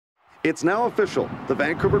It's now official. The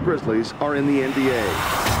Vancouver Grizzlies are in the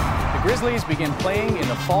NBA. The Grizzlies began playing in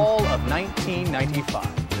the fall of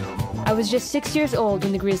 1995. I was just 6 years old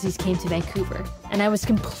when the Grizzlies came to Vancouver, and I was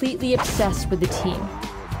completely obsessed with the team.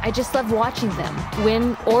 I just loved watching them,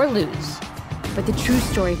 win or lose. But the true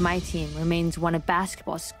story of my team remains one of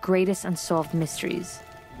basketball's greatest unsolved mysteries.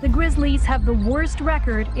 The Grizzlies have the worst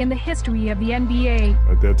record in the history of the NBA.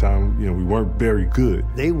 At that time, we weren't very good.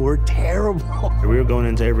 They were terrible. We were going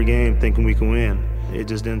into every game thinking we could win. It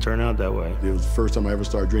just didn't turn out that way. It was the first time I ever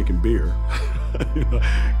started drinking beer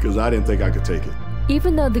because I didn't think I could take it.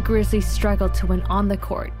 Even though the Grizzlies struggled to win on the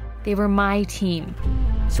court, they were my team.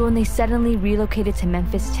 So when they suddenly relocated to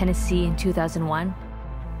Memphis, Tennessee in 2001,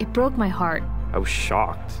 it broke my heart. I was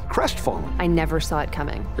shocked. Crestfallen. I never saw it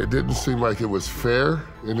coming. It didn't seem like it was fair,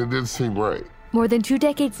 and it didn't seem right. More than 2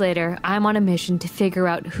 decades later, I'm on a mission to figure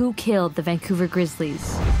out who killed the Vancouver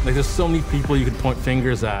Grizzlies. There's so many people you could point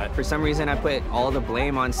fingers at. For some reason, I put all the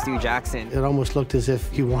blame on Stu Jackson. It almost looked as if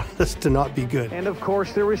he wanted us to not be good. And of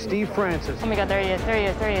course, there was Steve Francis. Oh my God, there he is, there he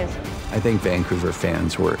is, there he is. I think Vancouver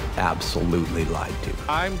fans were absolutely lied to.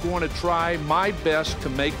 I'm going to try my best to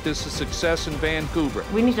make this a success in Vancouver.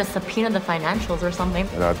 We need to subpoena the financials or something.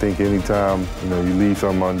 And I think anytime, you leave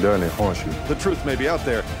something undone, it haunts you. The truth may be out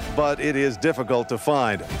there, but it is difficult to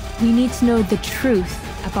find. We need to know the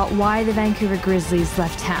truth about why the Vancouver Grizzlies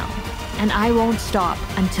left town. And I won't stop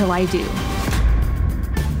until I do.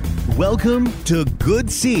 Welcome to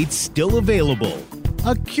Good Seats Still Available,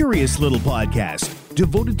 a curious little podcast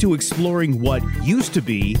devoted to exploring what used to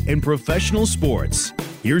be in professional sports.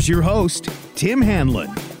 Here's your host, Tim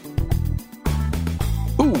Hanlon.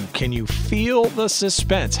 Ooh, can you feel the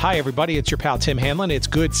suspense? Hi, everybody. It's your pal, Tim Hanlon. It's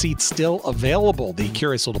Good Seats Still Available, the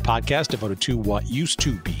curious little podcast devoted to what used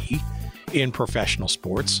to be in professional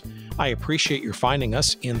sports. I appreciate your finding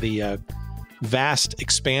us in the vast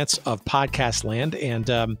expanse of podcast land,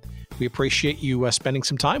 and we appreciate you spending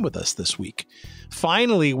some time with us this week.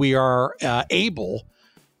 Finally, we are able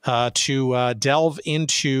to delve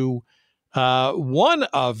into one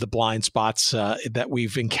of the blind spots that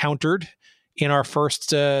we've encountered in our first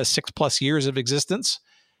 6+ years of existence,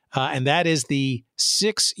 and that is the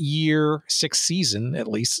 6 season, at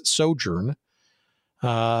least, sojourn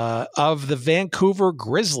of the Vancouver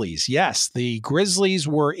Grizzlies. Yes, the Grizzlies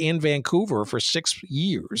were in Vancouver for 6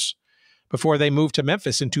 years before they moved to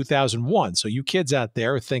Memphis in 2001. So you kids out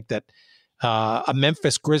there think that a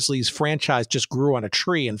Memphis Grizzlies franchise just grew on a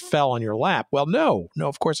tree and fell on your lap. Well, no,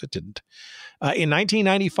 of course it didn't. In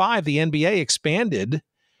 1995, the NBA expanded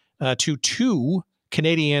to 2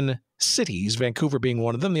 Canadian cities, Vancouver being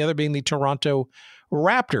one of them, the other being the Toronto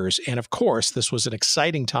Raptors. And of course, this was an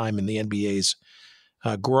exciting time in the NBA's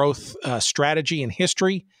growth strategy and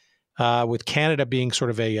history, with Canada being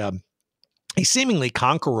sort of a seemingly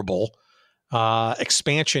conquerable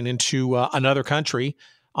expansion into another country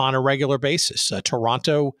on a regular basis.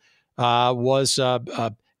 Toronto was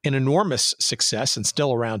an enormous success and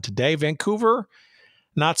still around today. Vancouver,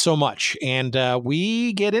 not so much. And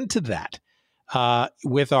we get into that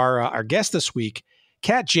with our guest this week,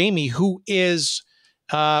 Jayme, who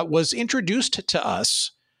was introduced to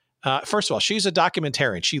us. First of all, she's a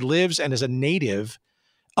documentarian. She lives in and is a native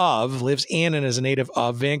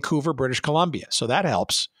of Vancouver, British Columbia. So that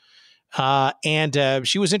helps. And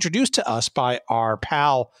she was introduced to us by our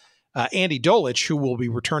pal, Andy Dolich, who will be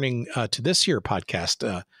returning to this here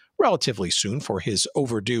podcast relatively soon for his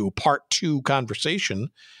overdue part 2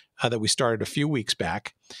 conversation that we started a few weeks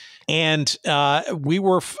back. And we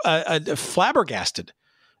were flabbergasted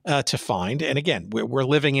to find, and again, we're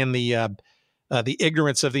living in the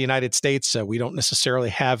ignorance of the United States. We don't necessarily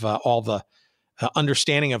have all the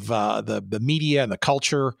understanding of the media and the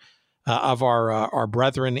culture of our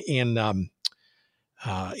brethren in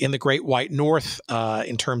the Great White North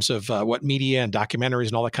in terms of what media and documentaries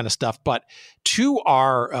and all that kind of stuff. But to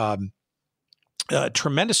our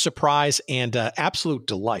tremendous surprise and absolute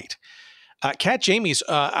delight, Jayme's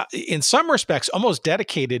in some respects almost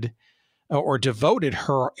dedicated or devoted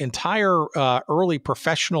her entire early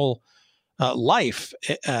professional life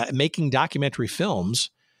making documentary films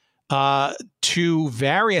to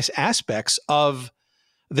various aspects of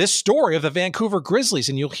this story of the Vancouver Grizzlies.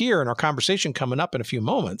 And you'll hear in our conversation coming up in a few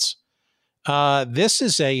moments, this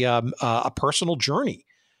is a personal journey.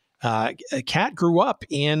 Kat grew up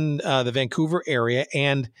in the Vancouver area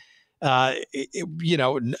and,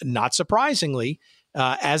 not surprisingly,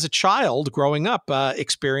 as a child growing up,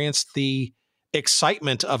 experienced the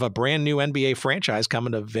excitement of a brand new NBA franchise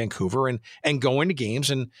coming to Vancouver and going to games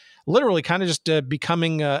and literally kind of just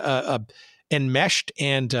becoming enmeshed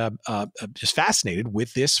and just fascinated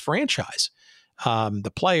with this franchise.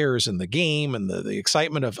 the players and the game and the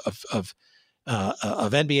excitement of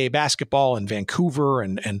NBA basketball in Vancouver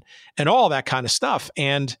and all that kind of stuff.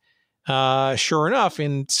 And sure enough,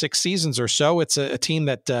 in 6 seasons or so, it's a team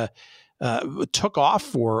that took off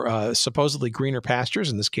for supposedly greener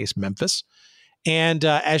pastures, in this case, Memphis. And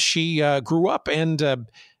as she grew up and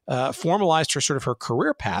formalized her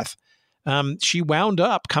career path, she wound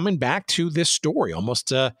up coming back to this story,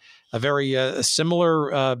 almost a very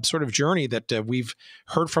similar sort of journey that we've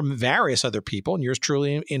heard from various other people, and yours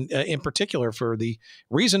truly in particular, for the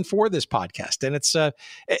reason for this podcast. And it's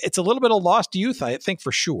a little bit of lost youth, I think,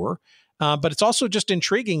 for sure, but it's also just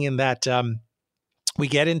intriguing in that we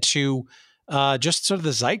get into just sort of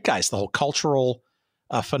the zeitgeist, the whole cultural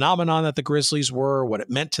phenomenon that the Grizzlies were, what it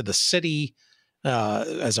meant to the city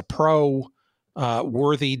as a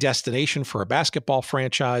worthy destination for a basketball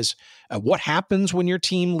franchise. What happens when your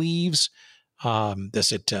team leaves?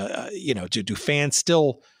 Does it, do fans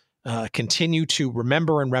still continue to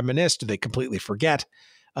remember and reminisce? Do they completely forget?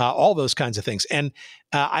 All those kinds of things. And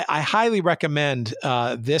I highly recommend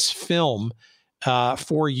this film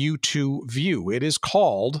for you to view. It is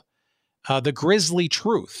called The Grizzly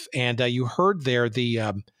Truth. And you heard there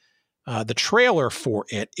the trailer for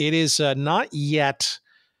it. It is not yet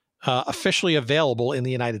officially available in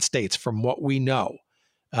the United States, from what we know.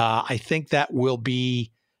 I think that will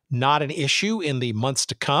be not an issue in the months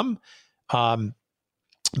to come.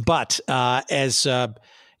 But as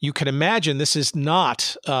you can imagine, this is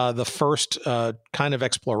not the first kind of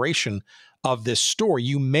exploration of this story.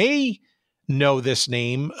 You may know this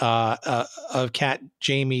name of Kat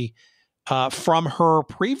Jayme from her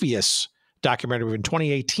previous documentary in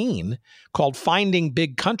 2018 called Finding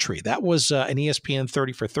Big Country. That was an ESPN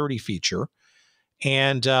 30 for 30 feature,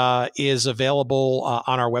 and is available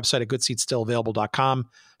on our website at goodseatsstillavailable.com.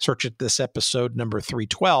 Search it, this episode number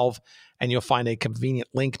 312, and you'll find a convenient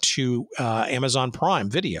link to Amazon Prime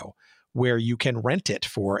Video, where you can rent it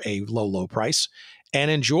for a low price and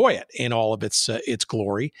enjoy it in all of its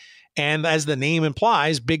glory. And as the name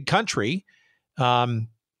implies, Big Country,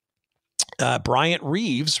 Bryant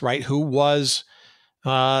Reeves, right, who was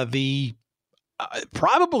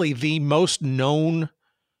probably the most known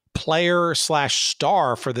player /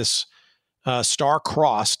 star for this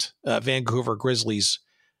star-crossed Vancouver Grizzlies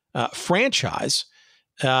franchise.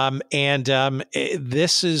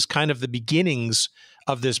 This is kind of the beginnings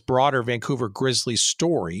of this broader Vancouver Grizzlies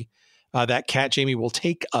story that Kat Jayme will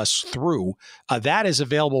take us through. That is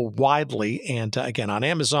available widely, and again, on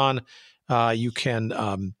Amazon. You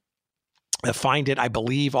can find it, I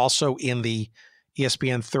believe, also in the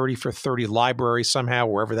ESPN 30 for 30 library somehow,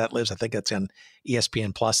 wherever that lives. I think that's in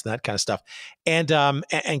ESPN Plus and that kind of stuff. And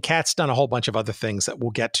Kat's done a whole bunch of other things that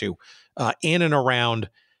we'll get to in and around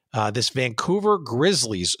this Vancouver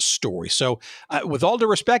Grizzlies story. So with all due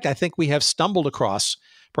respect, I think we have stumbled across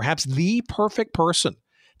perhaps the perfect person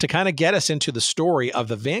to kind of get us into the story of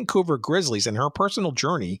the Vancouver Grizzlies and her personal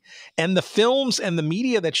journey and the films and the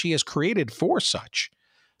media that she has created for such.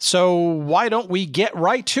 So why don't we get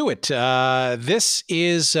right to it? This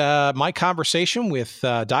is my conversation with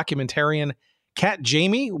documentarian Kat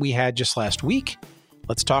Jayme we had just last week.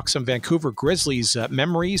 Let's talk some Vancouver Grizzlies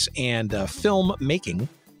memories and film making.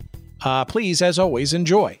 Please, as always,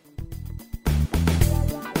 enjoy.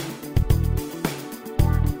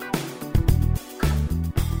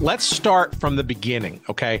 Let's start from the beginning,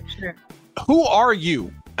 okay? Sure. Who are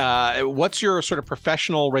you? What's your sort of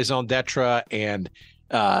professional raison d'etre and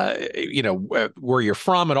where you're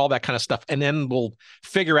from and all that kind of stuff. And then we'll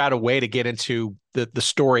figure out a way to get into the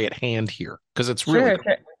story at hand here, because it's really cool.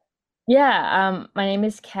 Sure. Yeah. My name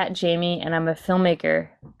is Kat Jayme, and I'm a filmmaker,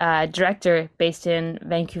 director based in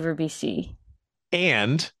Vancouver, BC.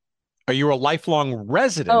 And are you a lifelong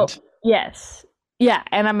resident? Oh, yes. Yeah.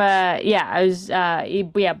 And I was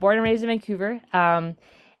born and raised in Vancouver.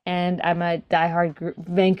 And I'm a diehard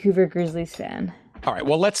Vancouver Grizzlies fan. All right.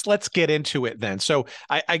 Well, let's get into it then. So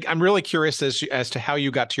I'm really curious as to how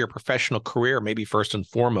you got to your professional career, maybe first and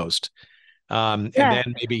foremost, and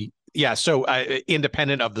then maybe So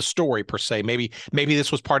independent of the story per se, maybe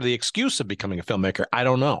this was part of the excuse of becoming a filmmaker. I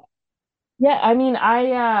don't know. Yeah, I mean,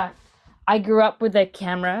 I grew up with a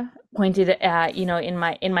camera pointed in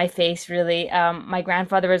my face. Really, my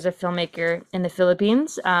grandfather was a filmmaker in the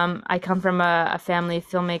Philippines. I come from a family of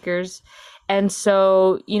filmmakers, and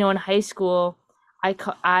so in high school,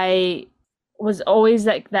 I was always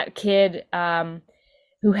that kid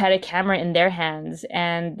who had a camera in their hands.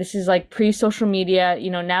 And this is like pre-social media.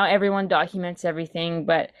 Now everyone documents everything,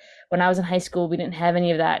 but when I was in high school, we didn't have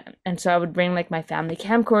any of that. And so I would bring like my family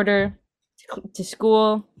camcorder to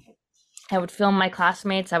school, I would film my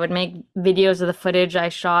classmates. I would make videos of the footage I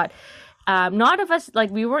shot. Not of us,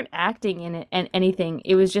 like, we weren't acting in it and anything.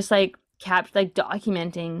 It was just like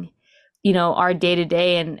documenting, our day to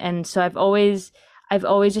day. And so I've always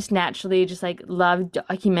just naturally just like loved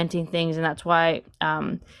documenting things. And that's why,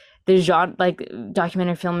 the genre, like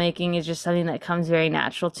documentary filmmaking is just something that comes very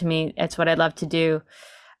natural to me. It's what I love to do.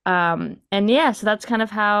 And yeah, so that's kind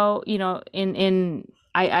of how,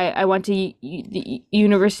 I went to the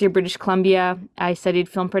University of British Columbia. I studied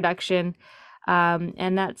film production.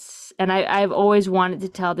 And I've always wanted to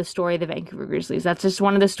tell the story of the Vancouver Grizzlies. That's just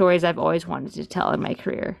one of the stories I've always wanted to tell in my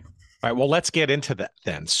career. All right, well, let's get into that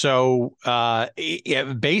then. So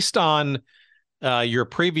based on your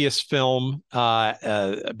previous film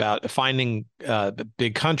about finding the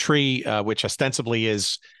big country, which ostensibly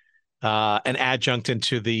is an adjunct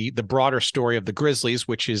into the broader story of the Grizzlies,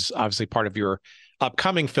 which is obviously part of your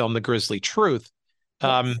upcoming film, The Grizzly Truth.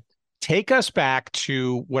 Yes. Take us back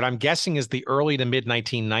to what I'm guessing is the early to mid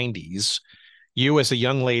 1990s. You as a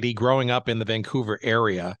young lady growing up in the Vancouver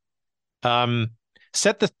area,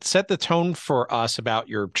 set the tone for us about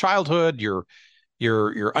your childhood, your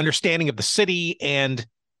understanding of the city, and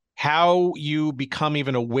how you become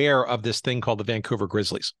even aware of this thing called the Vancouver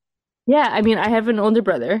Grizzlies. Yeah, I mean, I have an older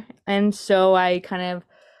brother, and so I kind of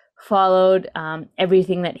followed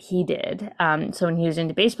everything that he did. So when he was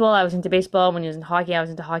into baseball, I was into baseball. When he was into hockey, I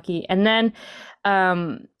was into hockey. And then,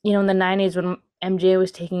 in the 90s when MJ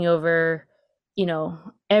was taking over,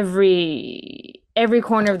 every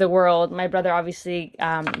corner of the world, my brother obviously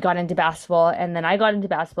got into basketball, and then I got into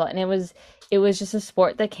basketball, and it was just a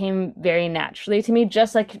sport that came very naturally to me,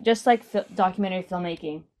 just like documentary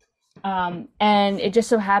filmmaking. And it just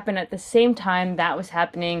so happened at the same time that was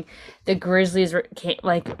happening, the Grizzlies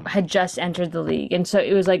had just entered the league, and so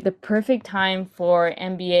it was like the perfect time for the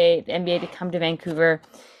NBA to come to Vancouver,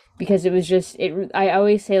 because it was just I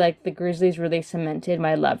always say, like, the Grizzlies really cemented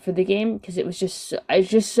my love for the game, because it was just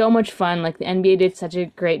so much fun. Like, the NBA did such a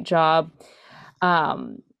great job,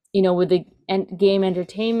 with the game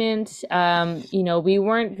entertainment. We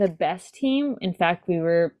weren't the best team. In fact, we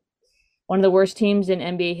were one of the worst teams in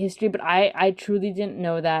NBA history, but I truly didn't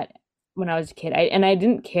know that when I was a kid. I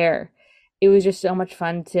didn't care. It was just so much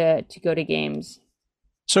fun to go to games.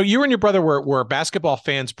 So you and your brother were basketball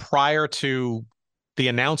fans prior to the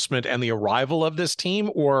announcement and the arrival of this team,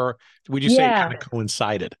 or would you say it kind of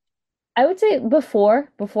coincided? I would say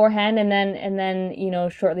beforehand, and then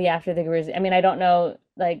shortly after the Grizzlies. I mean, I don't know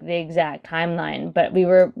like the exact timeline, but we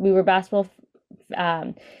were basketball.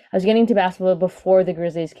 I was getting to basketball before the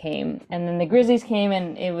Grizzlies came, and then the Grizzlies came,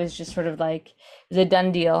 and it was just sort of like, it was a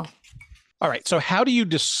done deal. All right. So how do you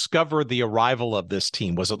discover the arrival of this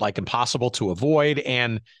team? Was it like impossible to avoid?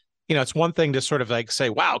 And, it's one thing to sort of like say,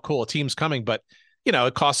 wow, cool, a team's coming, but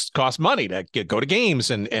it costs money to go to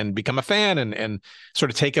games and become a fan and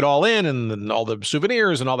sort of take it all in, and all the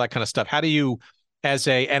souvenirs and all that kind of stuff. How do you,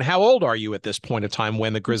 and how old are you at this point of time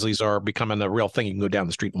when the Grizzlies are becoming the real thing you can go down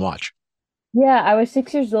the street and watch? Yeah, I was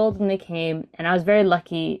 6 years old when they came, and I was very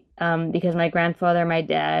lucky because my grandfather and my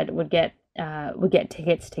dad would get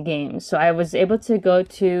tickets to games, so I was able to go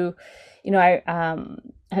to,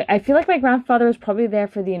 I feel like my grandfather was probably there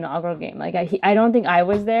for the inaugural game. Like I don't think I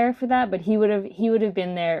was there for that, but he would have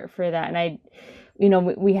been there for that, and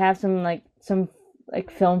we have some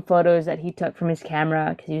film photos that he took from his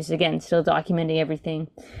camera, because he was, again, still documenting everything.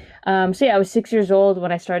 So yeah, I was 6 years old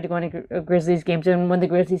when I started going to Grizzlies games, and when the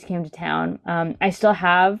Grizzlies came to town, I still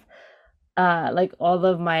have all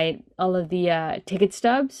of the ticket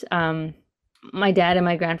stubs. My dad and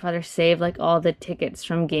my grandfather saved like all the tickets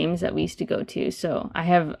from games that we used to go to, so I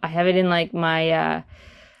have it in like my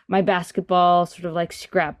basketball sort of like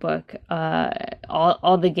scrapbook,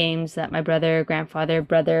 all the games that my brother,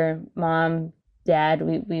 mom, dad,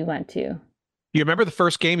 we went to. You remember the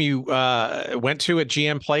first game you went to at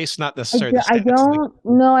GM Place? Not necessarily. I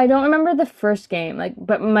don't remember the first game.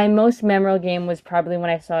 But my most memorable game was probably when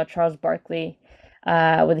I saw Charles Barkley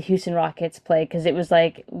with the Houston Rockets play, because it was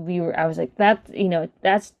like I was like,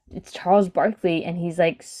 it's Charles Barkley, and he's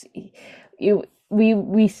like,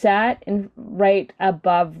 we sat right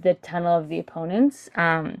above the tunnel of the opponents.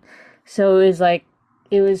 So it was like,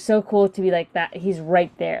 it was so cool to be like that. He's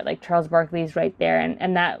right there, like Charles Barkley is right there,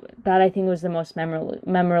 and that I think was the most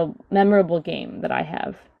memorable game that I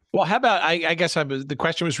have. Well, how about I guess the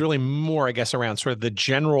question was really more, I guess, around sort of the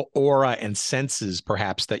general aura and senses,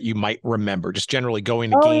 perhaps, that you might remember, just generally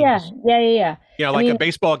going to games. Yeah. A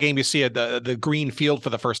baseball game, you see the green field for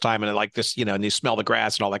the first time, and like this, and you smell the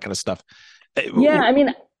grass and all that kind of stuff. Yeah, I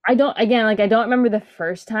mean, I don't remember the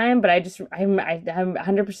first time, but I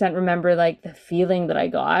 100% remember like the feeling that I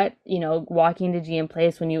got, walking to GM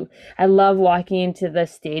Place I love walking into the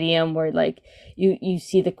stadium where like you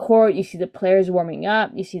see the court, you see the players warming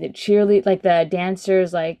up, you see the cheerlead, like the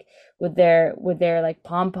dancers, like with their like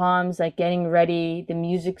pom-poms, like getting ready, the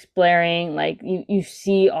music's blaring, like you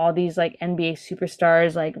see all these like NBA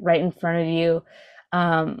superstars like right in front of you.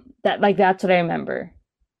 That's what I remember.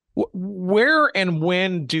 Where and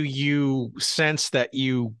when do you sense that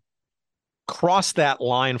you cross that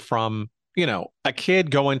line from, a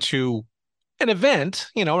kid going to an event,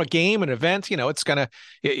 a game, an event, it's gonna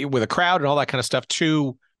with a crowd and all that kind of stuff,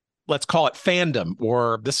 to, let's call it fandom,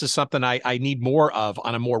 or this is something I need more of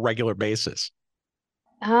on a more regular basis?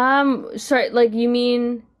 Sorry, like you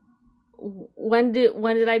mean when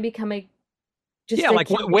did I become a like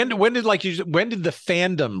when did the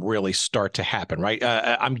fandom really start to happen, right?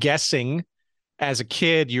 I'm guessing as a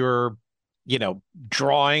kid you're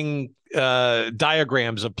drawing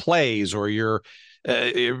diagrams of plays, or you're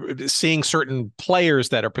seeing certain players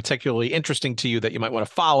that are particularly interesting to you that you might want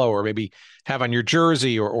to follow or maybe have on your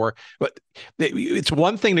jersey, but it's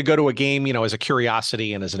one thing to go to a game, as a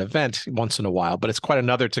curiosity and as an event once in a while, but it's quite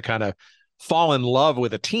another to kind of fall in love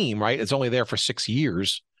with a team, right? It's only there for 6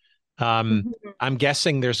 years. I'm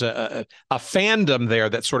guessing there's a fandom there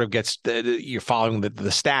that sort of gets you're following the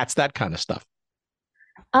stats, that kind of stuff.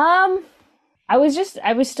 I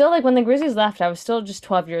was still like, when the Grizzlies left, I was still just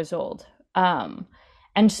 12 years old.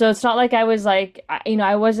 And so it's not like I was like, I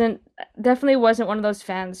definitely wasn't one of those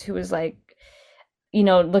fans who was like,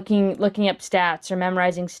 looking up stats or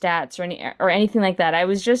memorizing stats or anything like that. I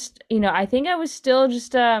was just, I think I was still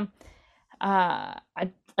just a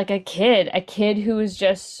kid who was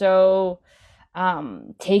just so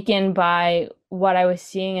taken by what I was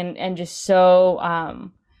seeing and just so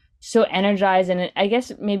energized, and I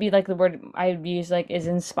guess maybe like the word I would use like is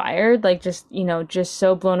inspired, like just just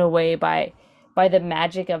so blown away by the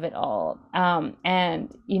magic of it all.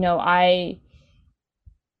 And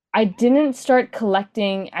I didn't start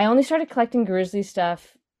collecting. I only started collecting Grizzly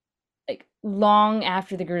stuff like long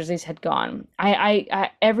after the Grizzlies had gone. I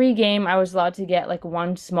every game I was allowed to get like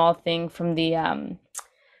one small thing from the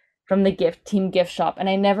team gift shop, and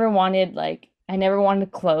I never wanted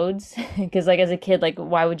clothes because like as a kid, like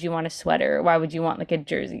why would you want a sweater? Why would you want like a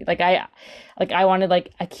jersey? I wanted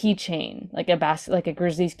like a keychain, like a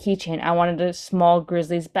Grizzlies keychain. I wanted a small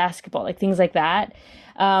Grizzlies basketball, like things like that.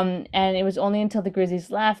 And it was only until the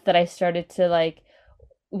Grizzlies left that I started to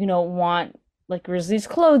want like Grizzlies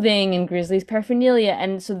clothing and Grizzlies paraphernalia.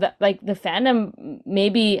 And so that like the fandom,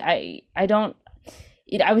 maybe I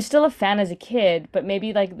was still a fan as a kid, but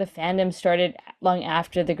maybe like the fandom started long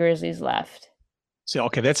after the Grizzlies left. So,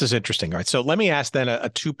 okay, this is interesting. All right. So let me ask then a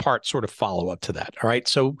two-part sort of follow-up to that. All right.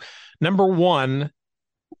 So number one,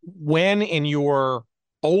 when in your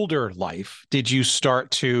older life did you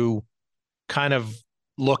start to kind of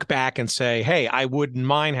look back and say, hey, I wouldn't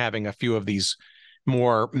mind having a few of these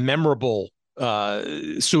more memorable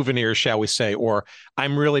souvenirs, shall we say, or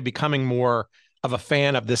I'm really becoming more of a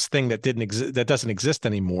fan of this thing that doesn't exist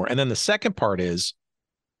anymore? And then the second part is,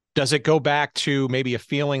 does it go back to maybe a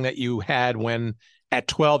feeling that you had when at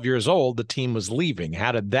 12 years old, the team was leaving?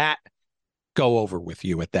 How did that go over with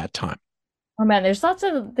you at that time? Oh man, there's lots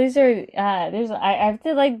of, I have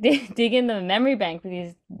to like dig into the memory bank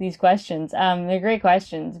for these questions. They're great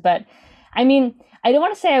questions, but I mean, I don't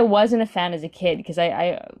want to say I wasn't a fan as a kid, because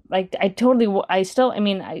I would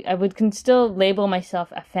still label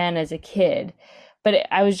myself a fan as a kid, but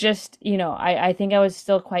I was just, I think I was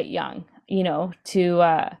still quite young, to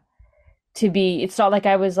be, it's not like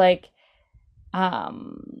I was like,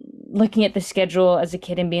 looking at the schedule as a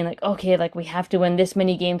kid and being like, okay, like we have to win this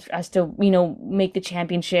many games for us to, make the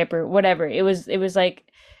championship or whatever. It was like,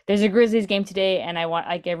 there's a Grizzlies game today and I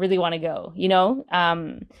really want to go,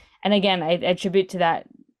 and again, I attribute to that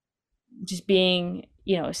just being,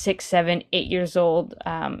 6, 7, 8 years old,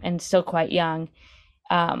 and still quite young.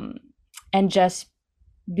 And just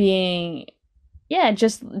being,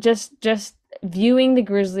 just viewing the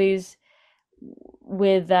Grizzlies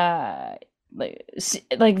with, like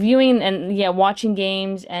viewing and watching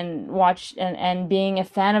games and being a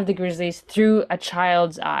fan of the Grizzlies through a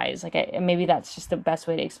child's eyes. Maybe that's just the best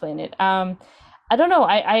way to explain it. I don't know.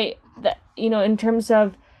 In terms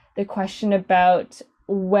of the question about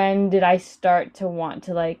when did I start to want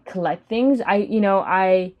to like collect things, I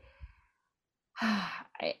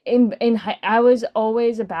was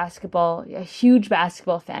always a huge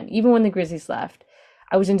basketball fan, even when the Grizzlies left.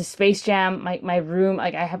 I was into Space Jam. My room,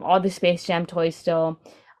 like I have all the Space Jam toys still.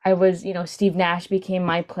 I was, Steve Nash became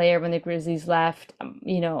my player when the Grizzlies left.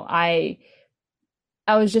 I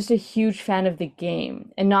was just a huge fan of the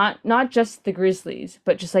game, and not just the Grizzlies,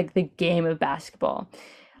 but just like the game of basketball.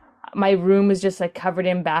 My room was just like covered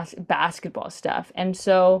in basketball stuff. And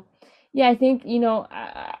so, yeah, I think,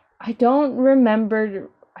 I don't remember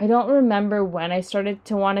when I started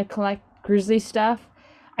to want to collect Grizzly stuff.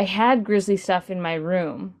 I had Grizzly stuff in my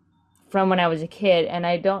room from when I was a kid, and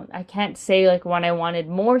I can't say like when I wanted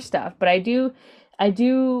more stuff, but I do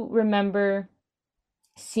remember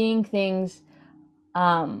seeing things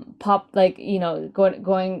pop, like,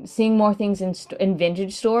 seeing more things in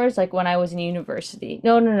vintage stores, like when I was in university.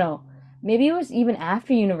 No, maybe it was even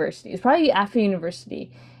after university. It was probably after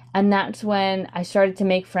university, and that's when I started to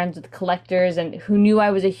make friends with collectors and who knew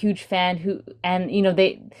I was a huge fan.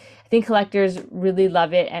 I think collectors really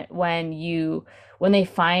love it when they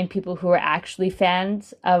find people who are actually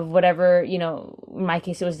fans of whatever, in my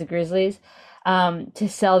case it was the Grizzlies, to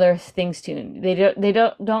sell their things to. They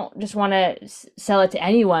don't just want to sell it to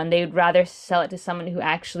anyone. They would rather sell it to someone who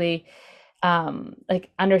actually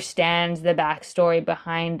understands the backstory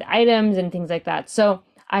behind items and things like that. So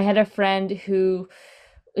I had a friend who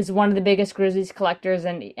is one of the biggest Grizzlies collectors,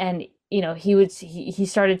 and he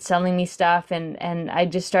started selling me stuff, and I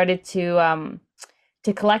just started to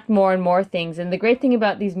collect more and more things. And the great thing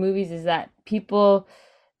about these movies is that people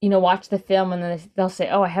watch the film and then they'll say,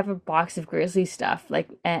 oh, I have a box of Grizzly stuff,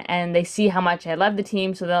 and they see how much I love the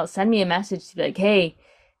team, so they'll send me a message to be like, hey,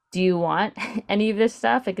 do you want any of this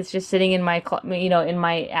stuff? Like, it's just sitting in my in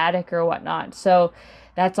my attic or whatnot. So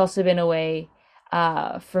that's also been a way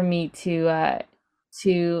for me to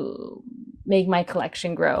make my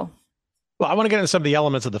collection grow. Well, I want to get into some of the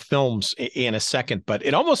elements of the films in a second, but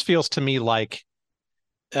it almost feels to me like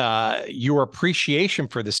your appreciation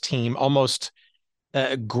for this team almost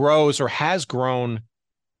grows or has grown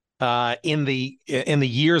in the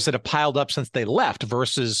years that have piled up since they left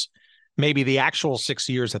versus maybe the actual 6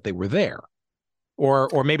 years that they were there,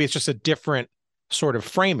 or maybe it's just a different sort of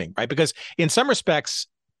framing, right? Because in some respects,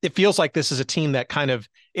 it feels like this is a team that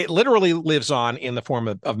it literally lives on in the form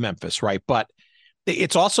of Memphis, right? But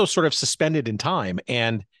it's also sort of suspended in time,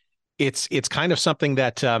 and it's kind of something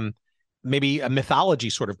that maybe a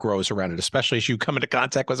mythology sort of grows around it, especially as you come into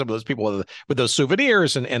contact with some of those people with those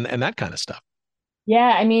souvenirs and that kind of stuff.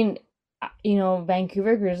 Yeah, I mean,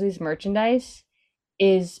 Vancouver Grizzlies merchandise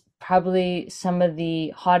is probably some of the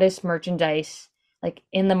hottest merchandise like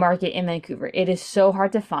in the market in Vancouver. It is so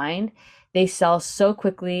hard to find. They sell so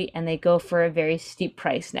quickly, and they go for a very steep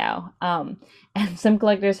price now. And some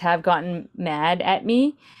collectors have gotten mad at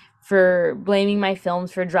me for blaming my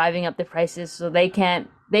films for driving up the prices, so they can't.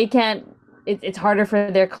 It's harder for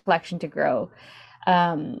their collection to grow.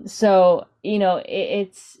 So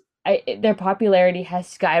their popularity has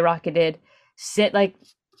skyrocketed.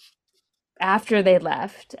 After they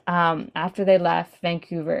left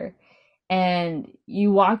Vancouver, and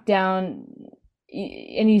you walk down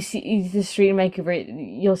and you see the street in Vancouver,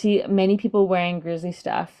 you'll see many people wearing Grizzly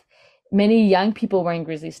stuff, many young people wearing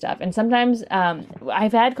Grizzly stuff. And sometimes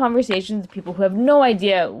I've had conversations with people who have no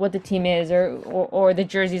idea what the team is or the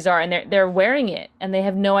jerseys are, and they're wearing it and they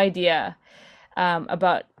have no idea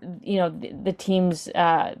about the team's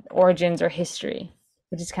origins or history,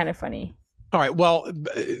 which is kind of funny. All right. Well,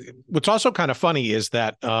 what's also kind of funny is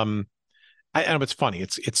that I know it's funny.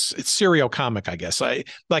 It's serial comic, I guess.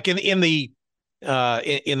 Like in the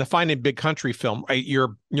Finding Big Country film, right,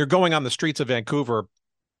 you're going on the streets of Vancouver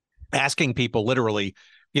asking people literally,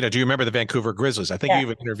 do you remember the Vancouver Grizzlies? I think you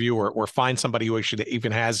even interview or find somebody who actually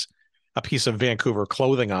even has a piece of Vancouver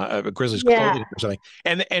clothing on Grizzlies clothing or something.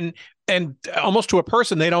 And almost to a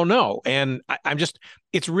person, they don't know. And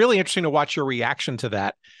it's really interesting to watch your reaction to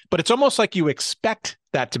that, but it's almost like you expect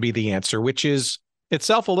that to be the answer, which is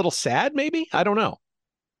itself a little sad, maybe. I don't know.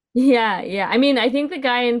 Yeah. I mean, I think the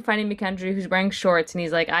guy in Finding Big Country who's wearing shorts and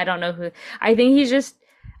he's like, I don't know who. I think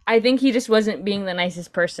he just wasn't being the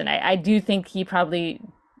nicest person. I do think he probably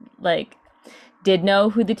did know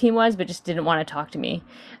who the team was, but just didn't want to talk to me.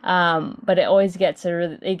 But it always gets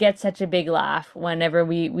such a big laugh whenever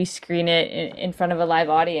we screen it in front of a live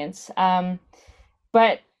audience.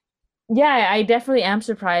 But yeah, I definitely am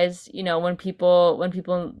surprised, when people,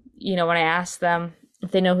 when I ask them if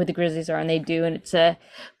they know who the Grizzlies are, and they do. And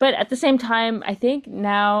but at the same time, I think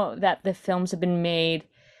now that the films have been made,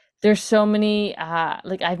 there's so many,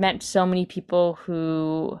 I've met so many people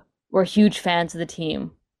who were huge fans of the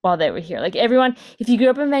team while they were here. Like everyone, if you grew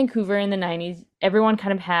up in Vancouver in the 90s, everyone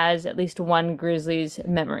kind of has at least one Grizzlies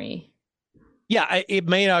memory. Yeah, it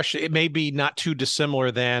may be not too dissimilar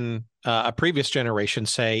than a previous generation,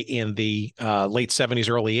 say in the late 70s,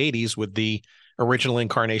 early 80s, with the original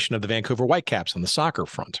incarnation of the Vancouver Whitecaps on the soccer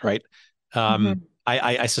front, right?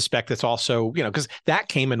 I suspect it's also, because that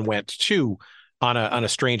came and went too on a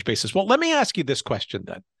strange basis. Well, let me ask you this question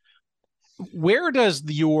then. Where does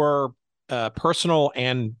your personal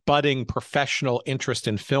and budding professional interest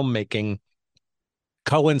in filmmaking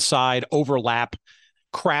coincide, overlap,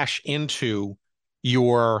 crash into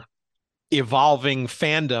your evolving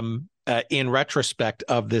fandom in retrospect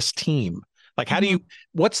of this team? Like, how do you,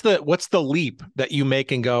 what's the leap that you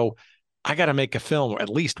make and go, I got to make a film, or at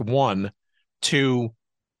least one, to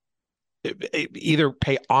either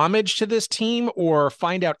pay homage to this team or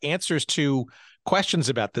find out answers to questions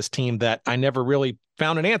about this team that I never really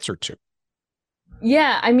found an answer to?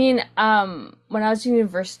 Yeah, I mean, when I was in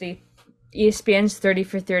university, ESPN's 30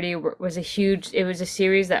 for 30 was it was a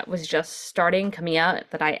series that was just coming out,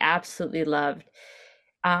 that I absolutely loved.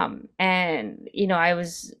 And,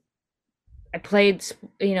 I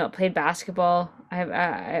played basketball.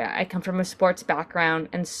 I come from a sports background.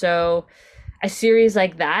 And so a series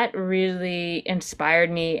like that really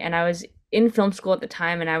inspired me. And I was in film school at the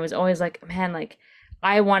time, and I was always like, man, like,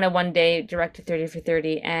 I want to one day direct a 30 for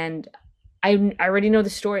 30. And I already know the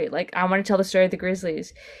story. Like, I want to tell the story of the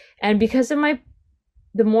Grizzlies. And because of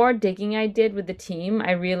the more digging I did with the team,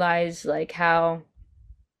 I realized how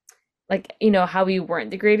we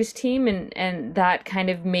weren't the greatest team. And that kind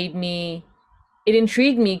of it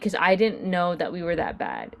intrigued me, because I didn't know that we were that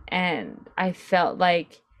bad. And I felt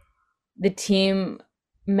like the team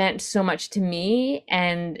meant so much to me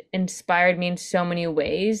and inspired me in so many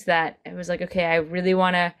ways that I was like, okay,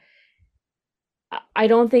 I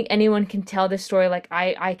don't think anyone can tell this story like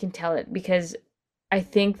I can tell it, because I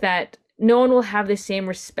think that no one will have the same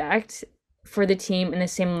respect for the team and the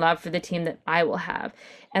same love for the team that I will have.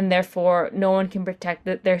 And therefore, no one can protect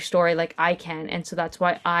their story like I can. And so that's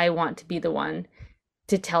why I want to be the one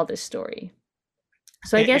to tell this story.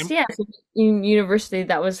 So I guess, yeah, so in university,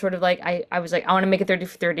 that was sort of like, I was like, I want to make a 30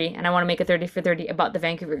 for 30, and I want to make a 30 for 30 about the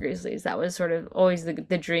Vancouver Grizzlies. That was sort of always the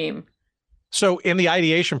dream. So in the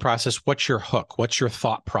ideation process, what's your hook? What's your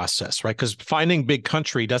thought process, right? Because finding Big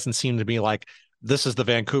Country doesn't seem to be like, this is the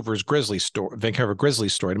Vancouver Grizzlies story. As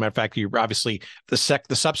a matter of fact, you obviously the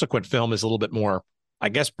subsequent film is a little bit more, I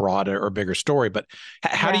guess, broader or bigger story. But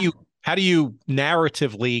how do you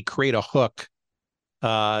narratively create a hook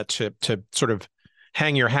to sort of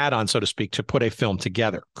hang your hat on, so to speak, to put a film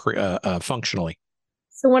together functionally?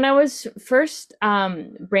 So when I was first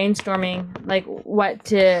brainstorming like what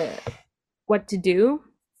to do,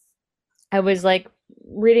 I was like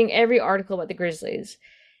reading every article about the Grizzlies.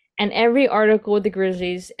 And every article with the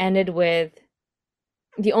Grizzlies ended with,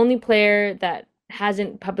 the only player that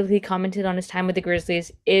hasn't publicly commented on his time with the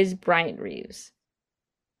Grizzlies is Bryant Reeves.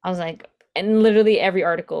 I was like, and literally every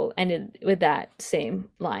article ended with that same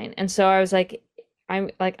line. And so I was like, I know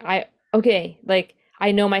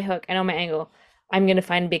my hook, I know my angle. I'm going to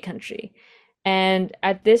find Big Country. And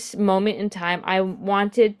at this moment in time, I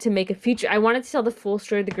wanted to make a feature. I wanted to tell the full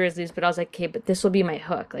story of the Grizzlies, but I was like, okay, but this will be my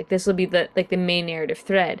hook. Like, this will be the main narrative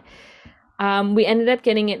thread. We ended up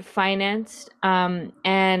getting it financed.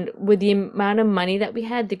 And with the amount of money that we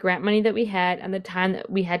had, the grant money that we had, and the time that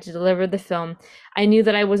we had to deliver the film, I knew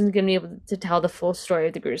that I wasn't going to be able to tell the full story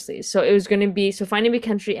of the Grizzlies. So it was going to be, Finding Big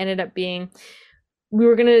Country ended up being, we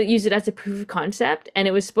were going to use it as a proof of concept, and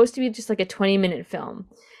it was supposed to be just like a 20-minute film.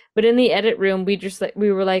 But in the edit room,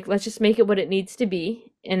 we were like, let's just make it what it needs to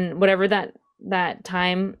be, and whatever that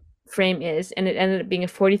time frame is. And it ended up being a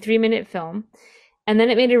 43-minute film. And then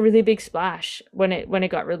it made a really big splash when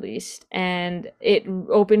it got released, and it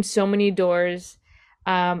opened so many doors.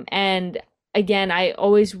 And again, I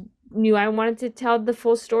always knew I wanted to tell the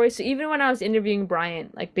full story. So even when I was interviewing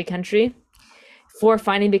Bryant, like Big Country, for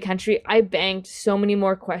Finding Big Country, I banked so many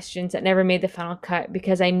more questions that never made the final cut,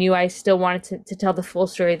 because I knew I still wanted to tell the full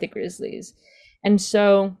story of the Grizzlies. And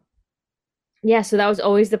so, yeah, so that was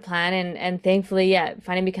always the plan. And thankfully, yeah,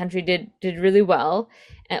 Finding Big Country did really well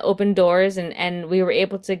and opened doors, and we were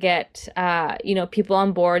able to get, people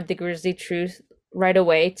on board the Grizzly Truth right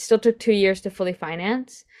away. It still took 2 years to fully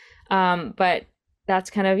finance. But that's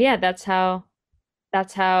kind of, yeah, that's how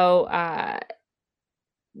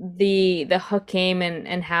the hook came,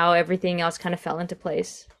 and how everything else kind of fell into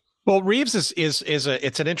place. Well, Reeves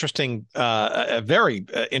it's an interesting, a very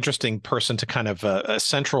interesting person to kind of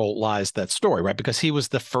centralize that story, right? Because he was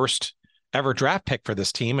the first ever draft pick for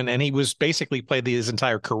this team, and he was basically played his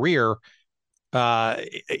entire career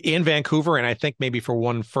in Vancouver, and I think maybe for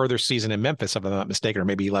one further season in Memphis, if I'm not mistaken, or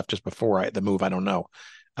maybe he left just before the move. I don't know.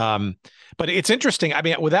 But it's interesting. I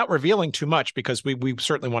mean, without revealing too much, because we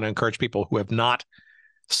certainly want to encourage people who have not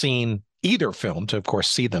seen either film to, of course,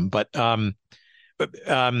 see them. But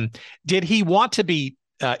did he want to be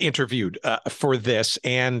interviewed for this?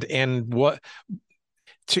 And what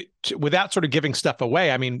to without sort of giving stuff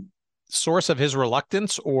away? I mean, source of his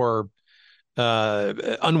reluctance or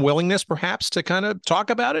unwillingness, perhaps, to kind of talk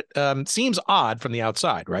about it seems odd from the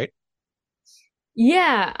outside, right?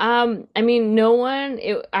 Yeah. I mean, no one.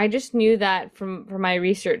 I just knew that from my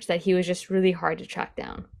research that he was just really hard to track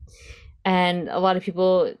down, and a lot of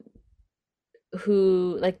people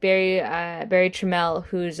who like Barry Trammell,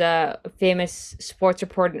 who's a famous sports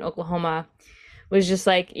reporter in Oklahoma, was just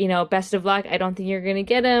like, best of luck. I don't think you're gonna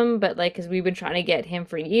get him, but like, because we've been trying to get him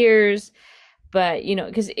for years, but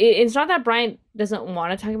because it's not that Bryant doesn't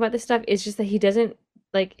want to talk about this stuff. It's just that he doesn't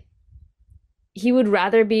like. He would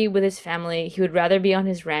rather be with his family. He would rather be on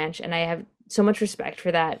his ranch, and I have so much respect for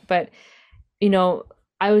that. But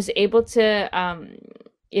I was able to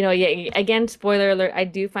again, spoiler alert, I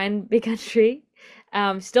do find Big Country.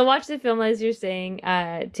 Still watch the film, as you're saying,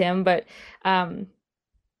 Tim, but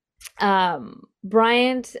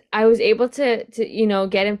Bryant, I was able to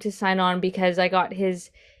get him to sign on because I got his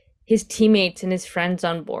teammates and his friends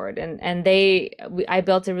on board, and I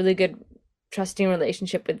built a really good trusting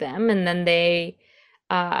relationship with them, and then they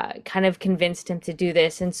kind of convinced him to do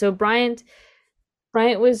this. And so Bryant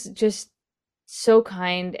was just so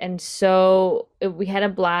kind, and we had a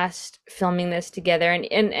blast filming this together,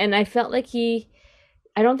 and I felt like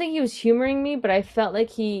I don't think he was humoring me, but I felt like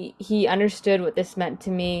he understood what this meant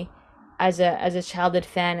to me as a childhood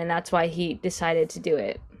fan, and that's why he decided to do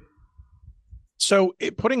it. So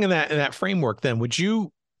putting in that framework, then,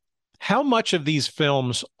 how much of these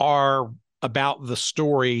films are about the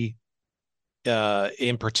story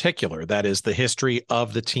in particular, that is the history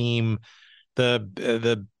of the team,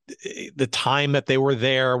 the time that they were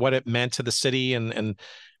there, what it meant to the city, and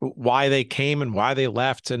why they came and why they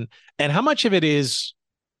left, and how much of it is,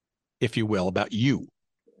 if you will, about you?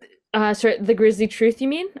 Sorry, the Grizzly truth, you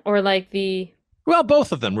mean? Or like well,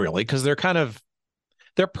 both of them really, because they're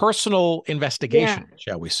personal investigation,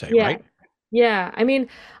 shall we say, right? Yeah, I mean,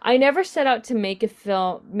 I never set out to make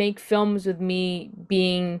films with me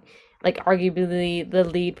being like arguably the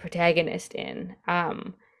lead protagonist in.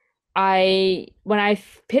 When I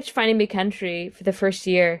pitched Finding Big Country for the first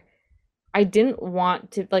year, I didn't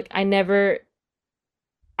want to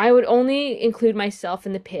I would only include myself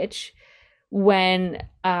in the pitch when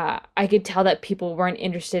I could tell that people weren't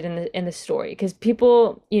interested in the story, because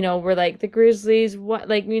people were like, the Grizzlies,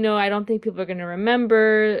 what, I don't think people are going to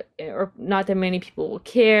remember, or not that many people will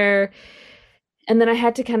care. And then I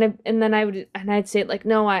had to I'd say like,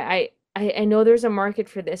 no, I know there's a market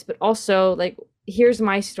for this, but also like, here's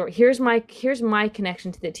my story, here's my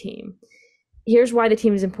connection to the team, here's why the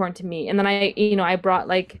team is important to me. And then I brought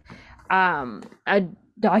like a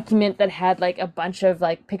document that had like a bunch of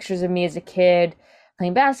like pictures of me as a kid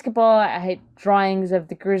playing basketball. I had drawings of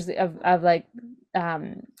the Grizzlies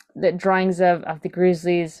the drawings of the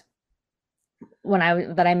Grizzlies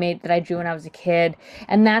that I drew when I was a kid.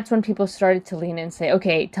 And that's when people started to lean in and say,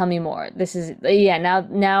 okay, tell me more. This is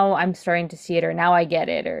now I'm starting to see it, or now I get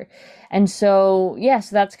it, so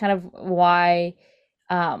that's kind of why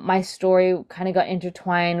my story kind of got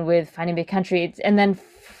intertwined with Finding Big Country. And then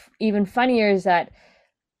even funnier is that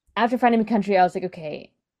after Finding Big Country, I was like,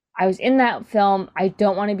 okay, I was in that film. I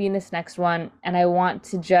don't want to be in this next one. And I want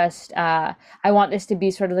to just, I want this to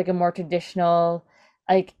be sort of like a more traditional,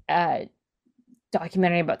 like,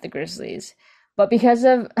 documentary about the Grizzlies. But because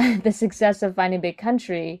of the success of Finding Big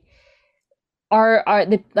Country, our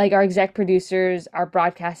exec producers, our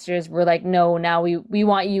broadcasters were like, no, now we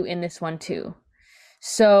want you in this one too.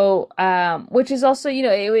 So, which is also,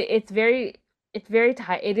 it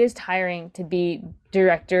is tiring to be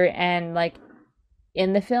director and like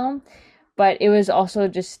in the film, but it was also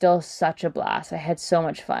just still such a blast. I had so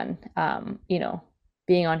much fun,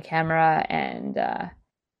 being on camera and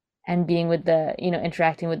being with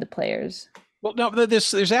interacting with the players. Well, no,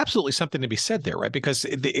 there's absolutely something to be said there, right? Because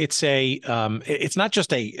it's not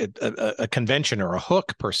just a convention or a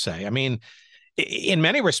hook per se. I mean, in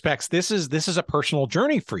many respects, this is a personal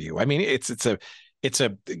journey for you. I mean,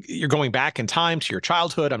 you're going back in time to your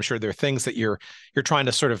childhood. I'm sure there are things that you're trying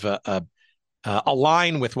to sort of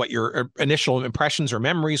align with what your initial impressions or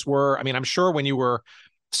memories were. I mean, I'm sure when you were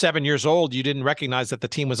 7 years old, you didn't recognize that the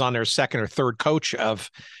team was on their second or third coach of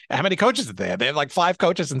how many coaches did they have? They had like 5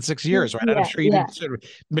 coaches in 6 years, right? I'm sure you didn't sort of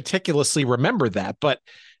meticulously remember that, but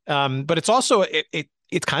it's also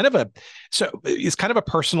it's kind of a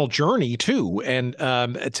personal journey too, and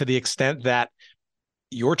to the extent that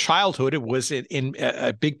your childhood, it was in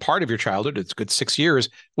a big part of your childhood, it's a good 6 years,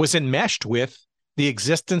 was enmeshed with the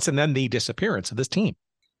existence and then the disappearance of this team.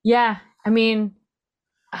 Yeah. I mean,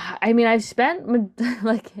 I've spent,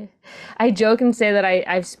 like, I joke and say that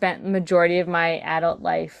I've spent the majority of my adult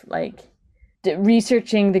life, like,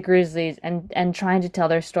 researching the Grizzlies and trying to tell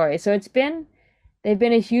their story. So they've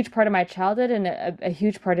been a huge part of my childhood and a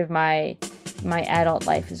huge part of my adult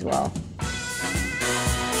life as well.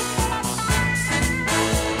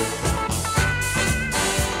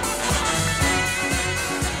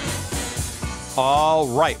 All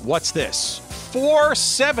right, what's this?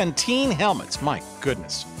 417 helmets. My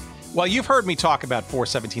goodness. Well, you've heard me talk about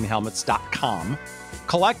 417helmets.com,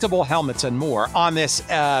 collectible helmets and more on this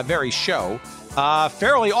very show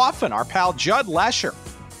fairly often. Our pal Judd Lesher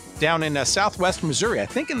down in southwest Missouri, I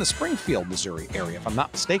think in the Springfield, Missouri area, if I'm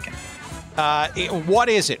not mistaken. What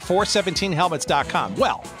is it? 417helmets.com.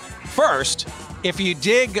 Well, first, if you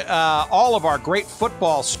dig all of our great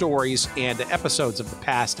football stories and episodes of the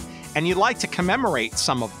past, and you'd like to commemorate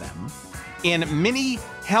some of them in mini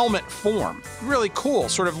helmet form, really cool,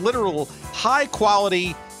 sort of literal high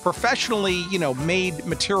quality, professionally, made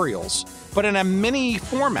materials, but in a mini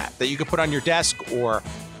format that you could put on your desk or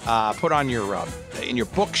put on your in your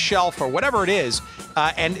bookshelf or whatever it is,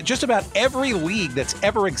 and just about every league that's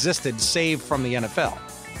ever existed, save from the NFL.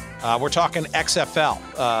 We're talking XFL,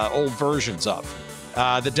 old versions of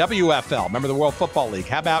the WFL. Remember the World Football League?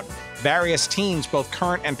 How about various teams, both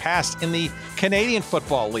current and past, in the Canadian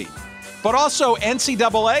Football League, but also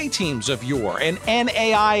NCAA teams of yore and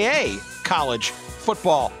NAIA college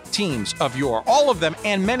football teams of yore, all of them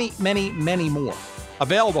and many, many, many more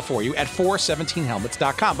available for you at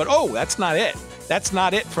 417helmets.com. But that's not it. That's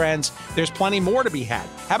not it, friends. There's plenty more to be had.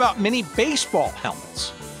 How about mini baseball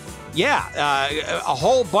helmets? Yeah, a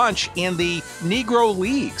whole bunch in the Negro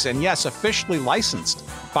Leagues, and yes, officially licensed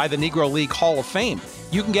by the Negro League Hall of Fame.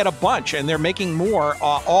 You can get a bunch, and they're making more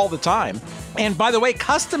all the time. And by the way,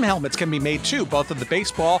 custom helmets can be made too, both of the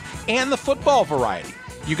baseball and the football variety.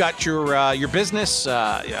 You got your business,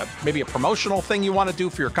 maybe a promotional thing you want to do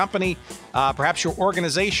for your company, perhaps your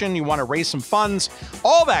organization, you want to raise some funds,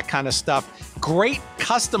 all that kind of stuff. Great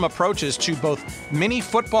custom approaches to both mini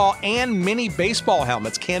football and mini baseball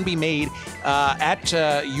helmets can be made at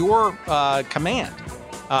your command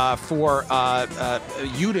for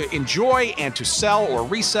you to enjoy and to sell or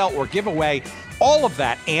resell or give away. All of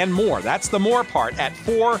that and more. That's the more part at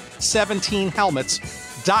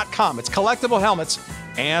 417helmets.com. It's collectible helmets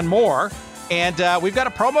and more. And we've got a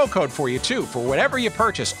promo code for you, too, for whatever you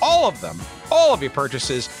purchase. All of them, all of your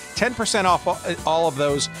purchases, 10% off all of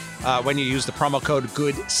those when you use the promo code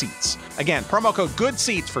GOODSEATS. Again, promo code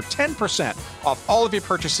GOODSEATS for 10% off all of your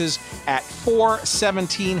purchases at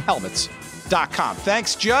 417helmets.com.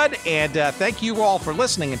 Thanks, Judd, and thank you all for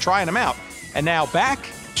listening and trying them out. And now back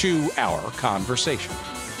to our conversation.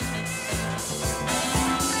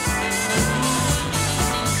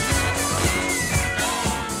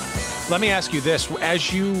 Let me ask you this.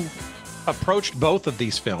 As you approached both of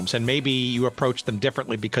these films, and maybe you approached them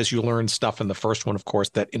differently because you learned stuff in the first one, of course,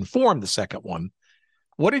 that informed the second one,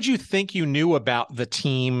 what did you think you knew about the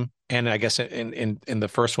team? And I guess in the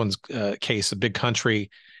first one's case, a big country,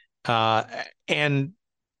 and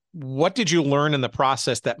what did you learn in the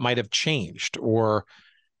process that might have changed or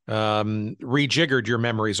rejiggered your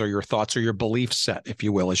memories or your thoughts or your belief set, if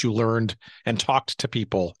you will, as you learned and talked to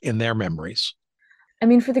people in their memories? I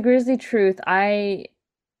mean, for the Grizzly truth, I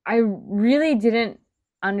really didn't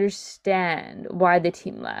understand why the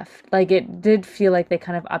team left. Like, it did feel like they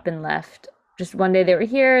kind of up and left. Just one day they were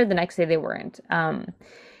here, the next day they weren't. And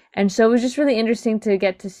so it was just really interesting to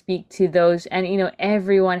get to speak to those. And,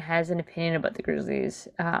 everyone has an opinion about the Grizzlies.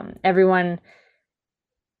 Everyone,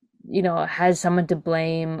 has someone to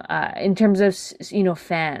blame in terms of,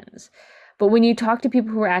 fans. But when you talk to people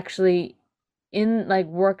who are actually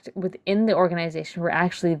worked within the organization, who are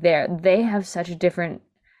actually there, they have such a different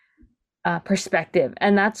perspective.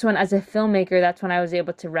 And that's when, as a filmmaker, that's when I was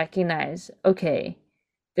able to recognize, okay,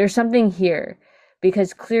 there's something here,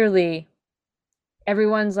 because clearly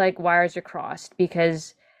everyone's wires are crossed,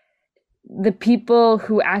 because the people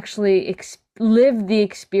who actually live the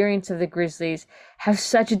experience of the Grizzlies have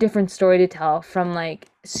such a different story to tell from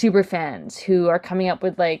super fans who are coming up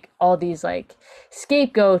with all these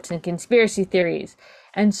scapegoats and conspiracy theories.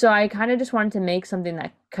 And so I kind of just wanted to make something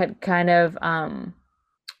that could kind of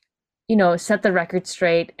set the record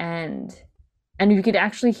straight, and you could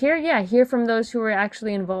actually hear from those who were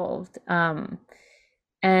actually involved. So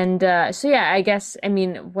yeah, I guess,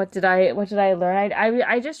 what did I learn?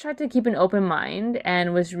 I just tried to keep an open mind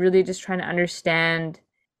and was really just trying to understand,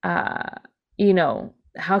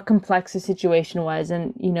 how complex the situation was,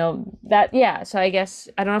 and that, yeah. So I guess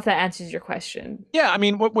I don't know if that answers your question. Yeah, I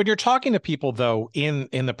mean, when you're talking to people though in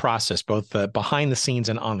the process, both behind the scenes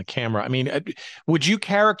and on the camera, I mean, would you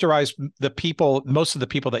characterize most of the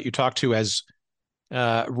people that you talk to as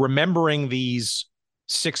remembering these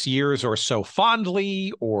 6 years or so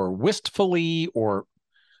fondly or wistfully, or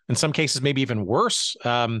in some cases maybe even worse?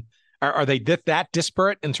 Are they that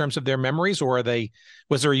disparate in terms of their memories, or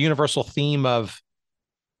was there a universal theme of,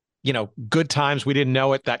 good times, we didn't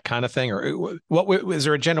know it, that kind of thing? Or what was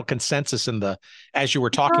there a general consensus as you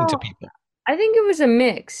were talking to people? I think it was a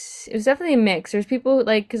mix. It was definitely a mix. There's people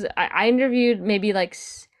because I interviewed maybe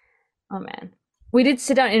oh man, we did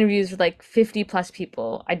sit down interviews with 50 plus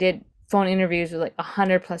people. I did phone interviews with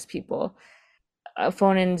 100 plus people,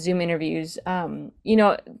 phone and Zoom interviews. There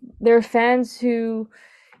are fans who,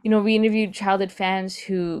 we interviewed childhood fans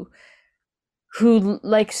who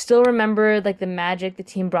still remember the magic the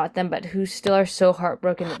team brought them, but who still are so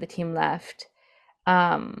heartbroken that the team left.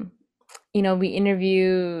 We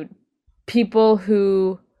interviewed people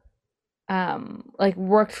who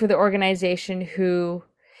worked for the organization who,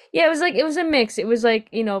 yeah, it was a mix. It was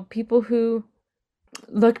people who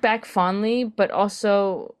look back fondly, but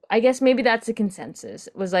also I guess maybe that's the consensus.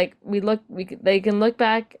 It was they can look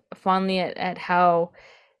back fondly at how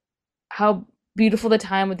beautiful the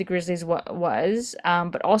time with the Grizzlies was,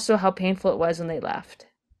 but also how painful it was when they left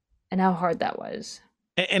and how hard that was.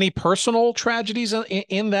 Any personal tragedies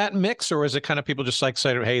in that mix, or is it kind of people just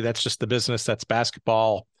say, hey, that's just the business, that's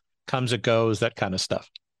basketball, comes, it goes, that kind of stuff?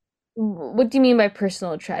 What do you mean by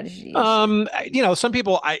personal tragedies? Some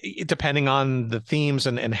people, depending on the themes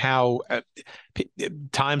and how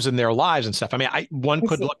times in their lives and stuff. I mean, one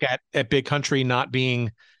could look at Big Country not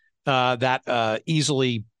being that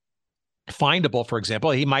easily findable, for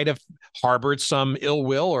example. He might have harbored some ill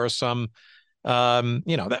will or some,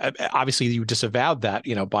 obviously you disavowed that,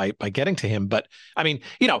 by getting to him. But I mean,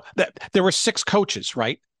 there were 6 coaches,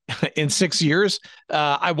 right? In 6 years.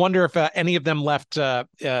 I wonder if any of them left a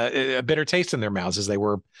bitter taste in their mouths as they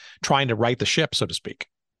were trying to right the ship, so to speak.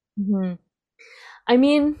 Mm-hmm. I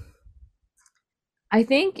mean, I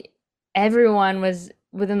think everyone was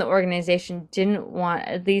within the organization didn't want,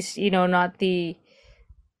 at least, not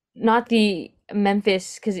the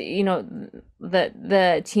Memphis, because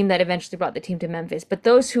the team that eventually brought the team to Memphis, but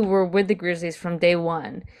those who were with the Grizzlies from day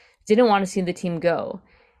one didn't want to see the team go.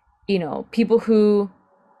 People who,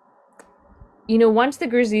 once the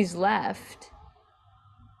Grizzlies left,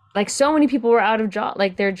 so many people were out of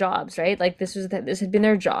their jobs, right? This had been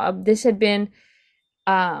their job. This had been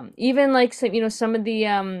even some of the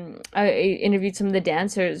I interviewed some of the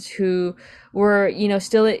dancers who were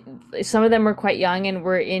still, some of them were quite young and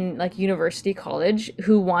were in university, college,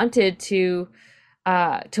 who wanted to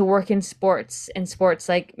work in sports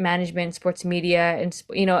management, sports media, and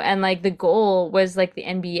the goal was the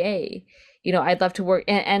NBA. I'd love to work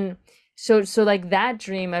and so that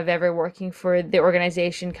dream of ever working for the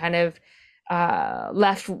organization kind of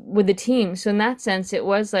left with the team. So in that sense, it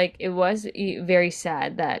was very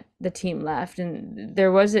sad that the team left, and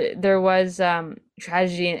there was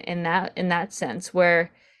tragedy in that sense,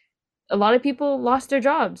 where a lot of people lost their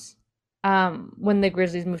jobs when the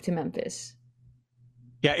Grizzlies moved to Memphis.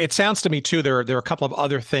 Yeah, it sounds to me too, there are a couple of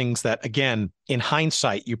other things that, again, in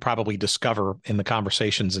hindsight, you probably discover in the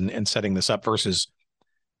conversations and setting this up versus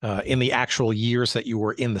in the actual years that you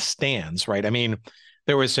were in the stands, right? I mean,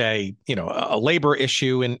 there was a labor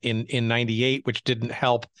issue in 98, which didn't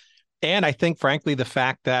help. And I think, frankly, the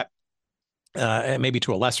fact that maybe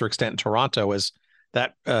to a lesser extent in Toronto, as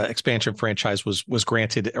that expansion franchise was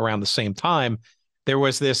granted around the same time, there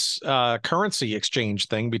was this currency exchange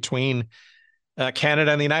thing between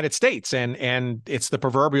Canada and the United States. And it's the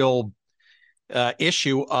proverbial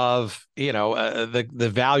issue of,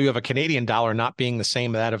 the value of a Canadian dollar not being the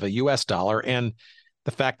same that of a US dollar. And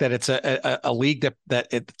the fact that it's a league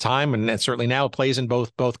that at the time and certainly now plays in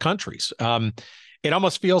both countries. It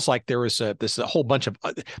almost feels like there was a whole bunch of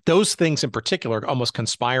those things in particular almost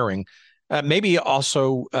conspiring, maybe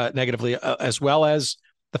also negatively, as well as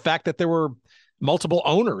the fact that there were multiple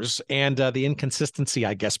owners and the inconsistency,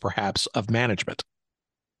 I guess, perhaps, of management.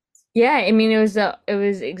 Yeah, I mean, it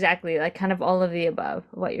was exactly kind of all of the above,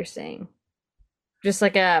 what you're saying. Just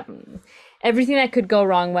everything that could go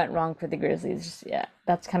wrong went wrong for the Grizzlies. Yeah,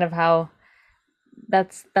 that's kind of how.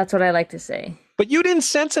 That's what I like to say. But you didn't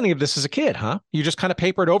sense any of this as a kid, huh? You just kind of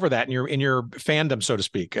papered over that in your fandom, so to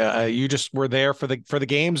speak. You just were there for the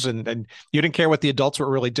games, and you didn't care what the adults were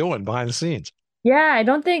really doing behind the scenes. Yeah, I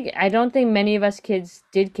don't think many of us kids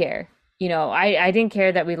did care. I didn't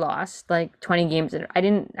care that we lost like 20 games. I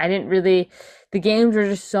didn't really, the games were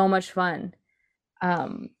just so much fun.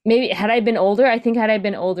 Maybe had I been older, I think had I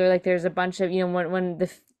been older, like there's a bunch of, when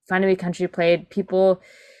the Find Away Country played, people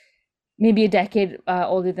maybe a decade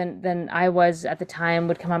older than I was at the time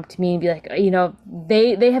would come up to me and be like,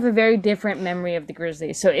 they have a very different memory of the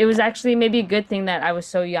Grizzlies. So it was actually maybe a good thing that I was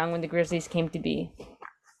so young when the Grizzlies came to be.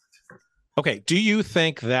 Okay. Do you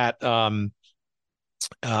think that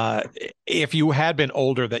if you had been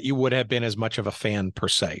older, that you would have been as much of a fan per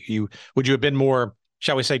se? Would you have been more,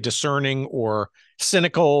 shall we say, discerning or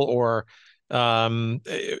cynical, or I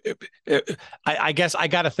guess I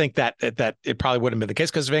got to think that it probably wouldn't have been the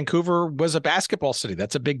case because Vancouver was a basketball city.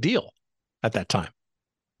 That's a big deal at that time.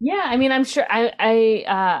 Yeah, I mean, I'm sure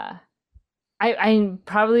I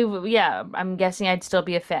probably, yeah, I'm guessing I'd still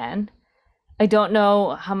be a fan. I don't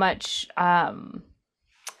know how much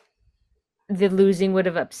the losing would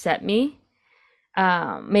have upset me.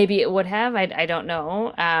 Maybe it would have. I don't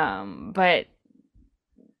know. But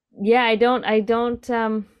yeah, I don't.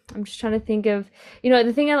 I'm just trying to think of,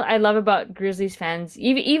 the thing I love about Grizzlies fans,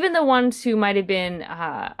 even the ones who might have been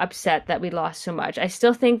upset that we lost so much. I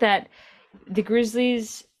still think that the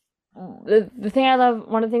Grizzlies, the thing I love,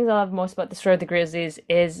 one of the things I love most about the story of the Grizzlies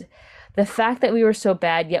is the fact that we were so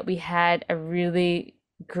bad, yet we had a really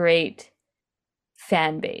great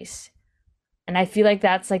fan base. And I feel like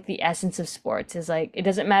that's like the essence of sports, is like, it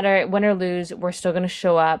doesn't matter win or lose, we're still going to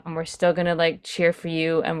show up and we're still going to like cheer for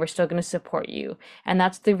you and we're still going to support you. And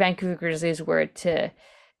that's the Vancouver Grizzlies were to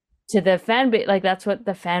the fan base. Like that's what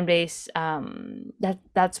the fan base,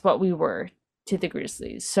 that's what we were to the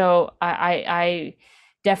Grizzlies. So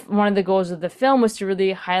one of the goals of the film was to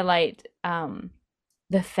really highlight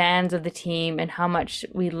the fans of the team and how much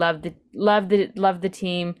we love the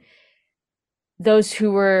team. Those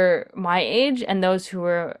who were my age and those who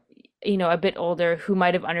were, a bit older, who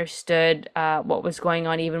might have understood what was going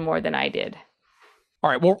on even more than I did. All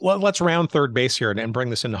right. Well, let's round third base here and bring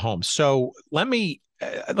this into home. So let me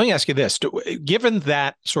ask you this: given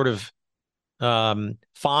that sort of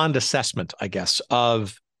fond assessment, I guess,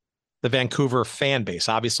 of the Vancouver fan base,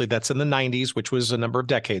 obviously that's in the 90s, which was a number of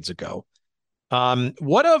decades ago.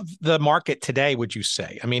 What of the market today would you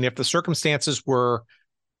say? I mean, if the circumstances were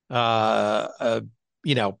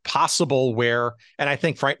possible where, and I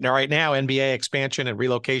think right now NBA expansion and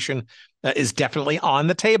relocation is definitely on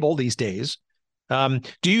the table these days. Do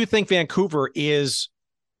you think Vancouver is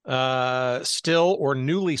still or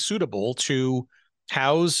newly suitable to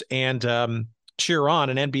house and cheer on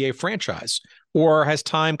an NBA franchise, or has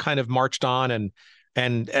time kind of marched on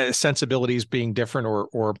and sensibilities being different,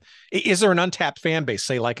 or is there an untapped fan base,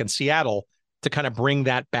 say like in Seattle, to kind of bring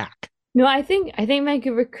that back? No, I think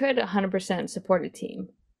Vancouver could 100% support a team.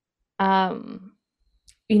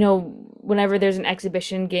 Whenever there's an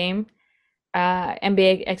exhibition game,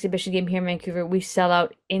 NBA exhibition game here in Vancouver, we sell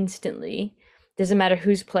out instantly. Doesn't matter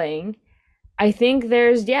who's playing. I think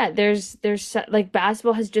there's like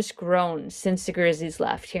basketball has just grown since the Grizzlies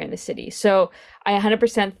left here in the city. So I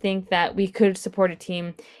 100% think that we could support a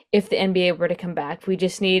team if the NBA were to come back. We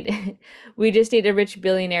just need a rich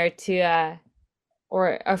billionaire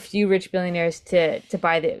or a few rich billionaires to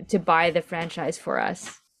buy the franchise for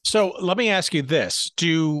us. So let me ask you this: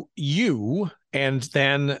 do you, and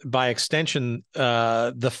then by extension,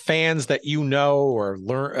 the fans that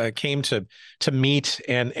or came to meet,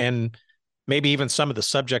 and maybe even some of the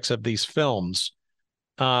subjects of these films,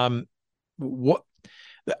 do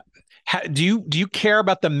you care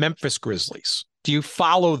about the Memphis Grizzlies? Do you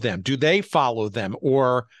follow them? Do they follow them?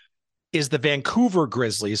 Or is the Vancouver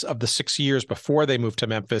Grizzlies of the 6 years before they moved to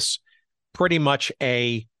Memphis pretty much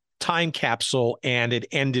a time capsule and it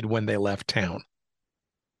ended when they left town?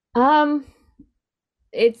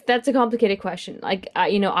 That's a complicated question. Like,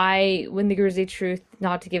 when the Grizzly Truth,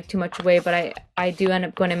 not to give too much away, but I do end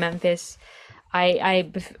up going to Memphis. I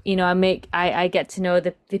get to know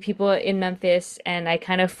the people in Memphis, and I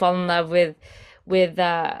kind of fall in love with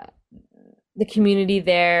the community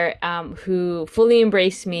there, who fully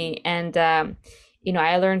embraced me, and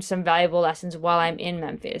I learned some valuable lessons while I'm in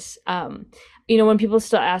Memphis. When people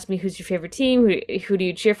still ask me who's your favorite team, who do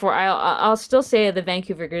you cheer for, I'll still say the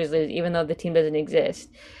Vancouver Grizzlies, even though the team doesn't exist.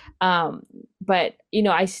 But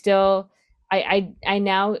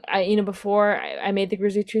before I made the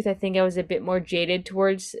Grizzly Truth, I think I was a bit more jaded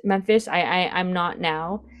towards Memphis. I'm not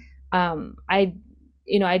now. I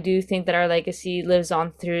do think that our legacy lives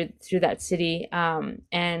on through that city.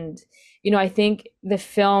 And I think the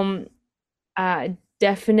film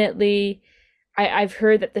definitely, I've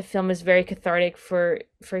heard that the film is very cathartic for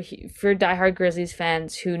diehard Grizzlies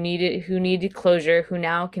fans who needed closure, who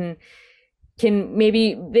now can can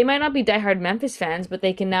maybe, they might not be diehard Memphis fans, but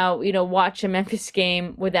they can now, watch a Memphis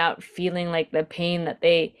game without feeling like the pain that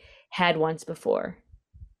they had once before.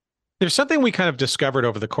 There's something we kind of discovered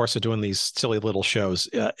over the course of doing these silly little shows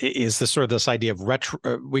is this idea of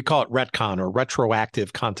we call it retcon or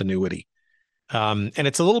retroactive continuity. And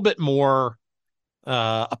it's a little bit more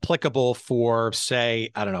applicable for, say,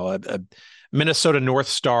 I don't know, a Minnesota North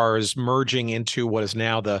Stars merging into what is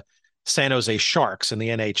now the San Jose Sharks in the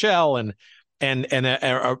NHL, and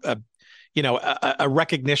a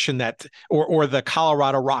recognition that, or the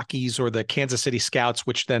Colorado Rockies or the Kansas City Scouts,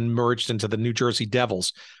 which then merged into the New Jersey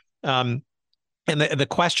Devils. And the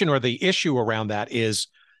question or the issue around that is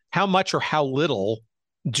how much or how little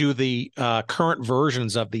do the current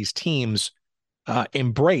versions of these teams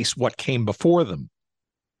embrace what came before them?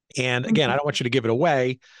 And again, I don't want you to give it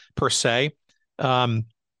away per se,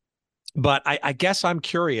 but I guess I'm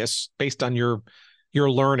curious, based on your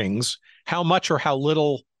learnings, how much or how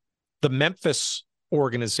little the Memphis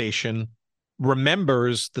organization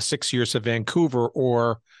remembers the 6 years of Vancouver,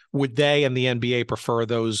 or would they and the NBA prefer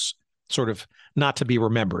those sort of not to be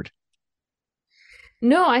remembered?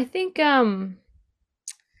 No, I think that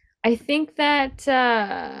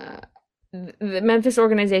the Memphis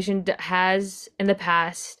organization has in the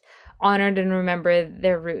past honored and remembered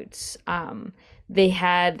their roots. They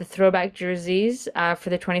had the throwback jerseys for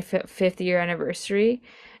the 25th year anniversary.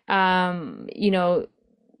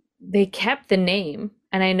 They kept the name.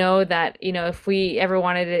 And I know that, if we ever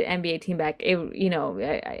wanted an NBA team back,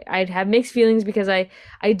 I'd have mixed feelings, because I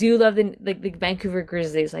do love the Vancouver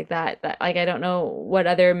Grizzlies like that. That, like, I don't know what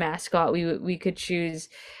other mascot we could choose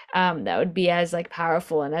that would be as like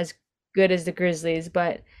powerful and as good as the Grizzlies,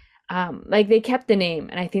 but they kept the name.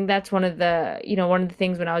 And I think that's one of the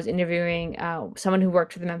things when I was interviewing someone who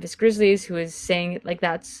worked for the Memphis Grizzlies, who was saying like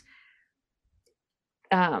that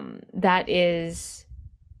is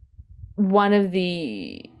one of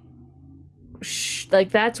the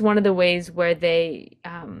that's one of the ways where they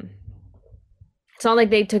it's not like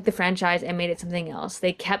they took the franchise and made it something else.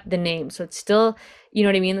 They kept the name, so it's still, you know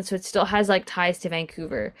what I mean, so it still has like ties to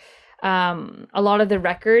Vancouver. A lot of the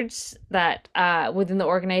records that within the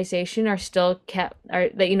organization are still kept,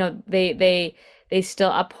 they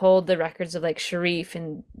still uphold the records of like Sharif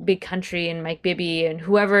and Big Country and Mike Bibby and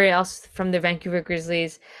whoever else from the Vancouver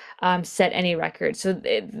Grizzlies set any record. So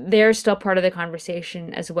they're still part of the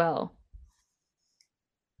conversation as well.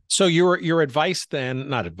 So your advice then,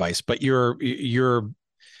 not advice, but your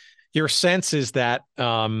sense is that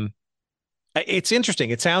it's interesting.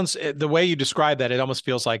 It sounds, the way you describe that, it almost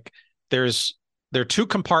feels like there are two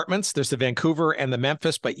compartments. There's the Vancouver and the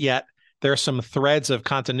Memphis, but yet there are some threads of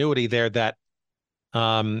continuity there that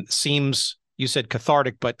seems, you said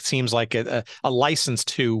cathartic, but seems like a license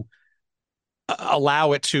to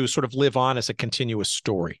allow it to sort of live on as a continuous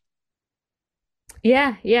story.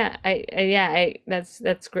 Yeah.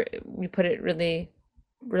 That's great. We put it really,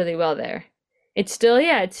 really well there. It's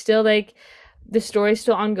still like the story's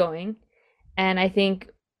still ongoing. And I think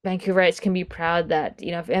Vancouverites can be proud that,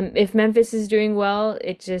 if Memphis is doing well,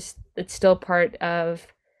 it's still part of,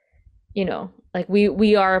 like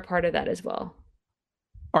we are a part of that as well.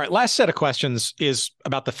 All right. Last set of questions is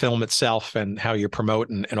about the film itself and how you promote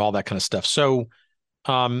and all that kind of stuff. So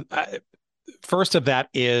first of that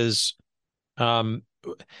is, can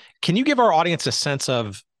you give our audience a sense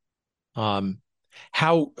of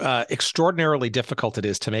how extraordinarily difficult it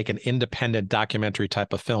is to make an independent documentary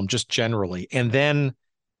type of film, just generally, and then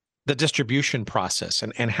the distribution process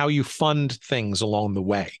and how you fund things along the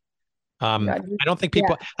way? I don't think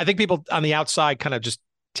people, I think people on the outside kind of just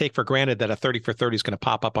take for granted that a 30 for 30 is going to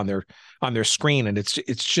pop up on their screen, and it's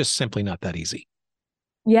just simply not that easy.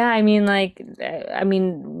 Yeah, I mean,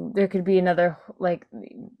 there could be another, like,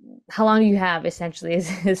 how long do you have, essentially,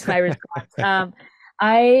 is my response.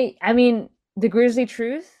 I mean, The Grizzly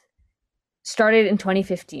Truth started in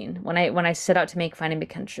 2015 when I set out to make Finding Big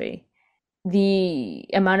Country. The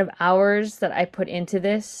amount of hours that I put into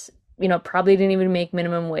this, probably didn't even make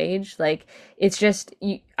minimum wage. Like, it's just,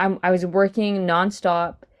 I was working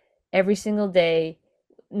nonstop every single day,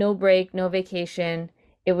 no break, no vacation.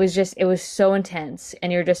 It was so intense,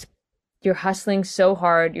 and you're hustling so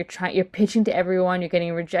hard. You're pitching to everyone. You're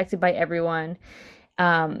getting rejected by everyone.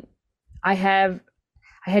 I had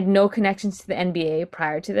no connections to the NBA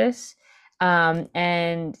prior to this.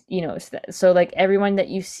 And, so like everyone that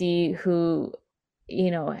you see who,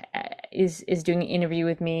 is doing an interview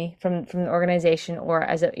with me from the organization, or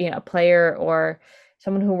as a player or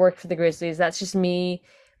someone who worked for the Grizzlies, that's just me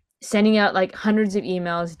sending out like hundreds of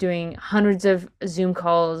emails, doing hundreds of Zoom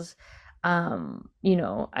calls.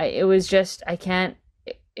 It was just,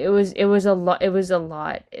 it was a lot.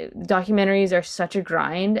 Documentaries are such a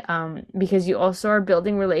grind, because you also are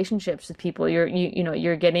building relationships with people. You're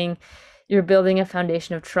building a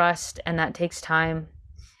foundation of trust, and that takes time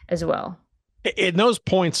as well. In those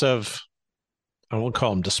points of, I won't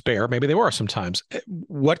call them despair, maybe they were sometimes,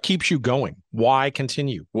 what keeps you going? Why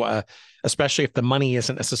continue? Especially if the money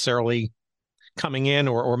isn't necessarily coming in,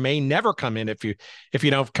 or may never come in if you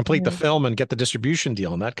don't complete the film and get the distribution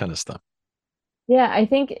deal and that kind of stuff. Yeah, I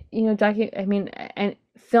think, and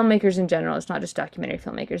filmmakers in general, it's not just documentary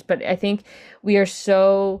filmmakers, but I think we are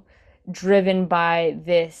so driven by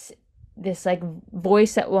this like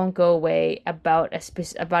voice that won't go away about a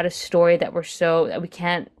story that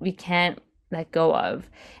we can't let go of.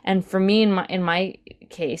 And for me, in my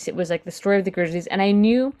case, it was like the story of the Grizzlies, and I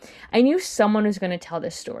knew someone was going to tell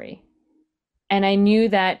this story. And I knew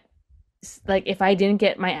that, like, if I didn't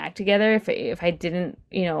get my act together, if I didn't,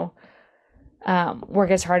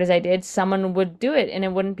 work as hard as I did, someone would do it, and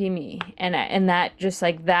it wouldn't be me. And that, just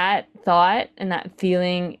like that thought and that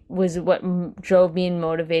feeling was what drove me and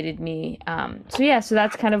motivated me. So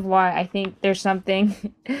that's kind of why I think there's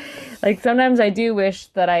something like, sometimes I do wish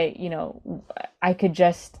that I could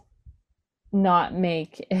just not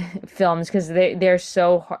make films, because they're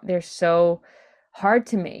so hard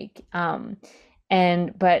to make.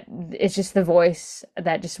 But it's just the voice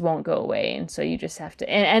that just won't go away. And so you just have to,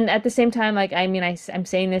 and at the same time, like, I'm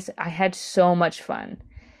saying this, I had so much fun.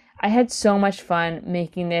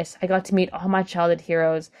 Making this. I got to meet all my childhood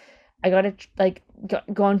heroes. I got to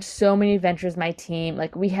go on so many adventures with my team.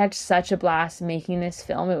 Like, we had such a blast making this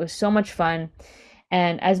film. It was so much fun.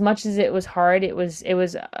 And as much as it was hard, it was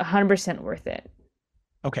 100% worth it.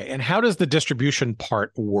 Okay. And how does the distribution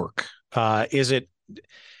part work? Does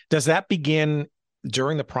that begin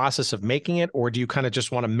during the process of making it, or do you kind of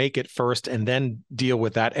just want to make it first and then deal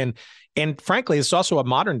with that? And frankly, it's also a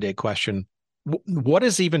modern day question. What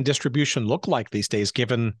does even distribution look like these days,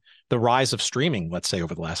 given the rise of streaming, let's say,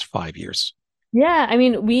 over the last 5 years? Yeah, I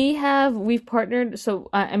mean, we've partnered. So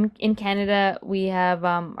I'm in Canada. We have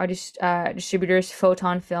our distributors,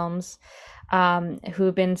 Photon Films, who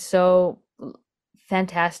have been so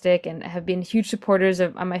fantastic and have been huge supporters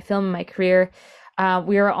of my film and my career.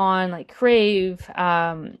 We are on like Crave,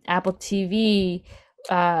 Apple TV,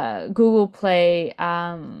 Google Play,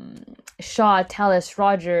 Shaw, Telus,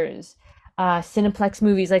 Rogers, Cineplex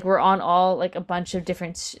Movies. Like, we're on all, like, a bunch of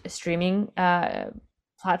different streaming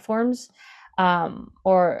platforms,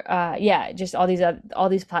 just all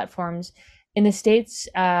these platforms. In the States,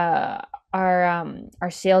 our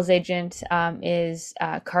sales agent is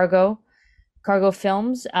Cargo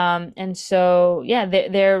Films, and so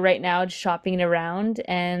they're right now shopping it around,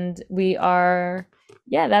 and we are,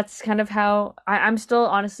 that's kind of how I'm still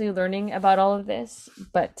honestly learning about all of this,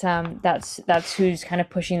 but that's who's kind of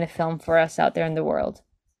pushing the film for us out there in the world.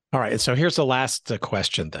 All right, so here's the last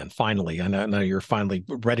question then. Finally, I know you're finally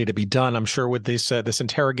ready to be done, I'm sure, with this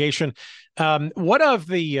interrogation. What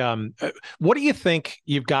do you think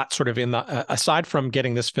you've got sort of in the aside from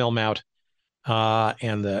getting this film out,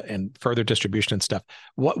 and further distribution and stuff,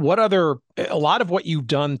 what other, a lot of what you've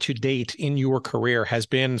done to date in your career has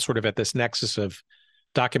been sort of at this nexus of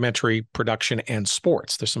documentary production and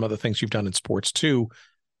sports. There's some other things you've done in sports too.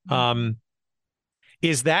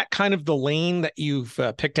 Is that kind of the lane that you've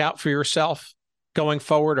picked out for yourself going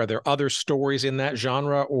forward? Are there other stories in that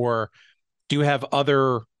genre, or do you have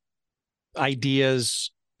other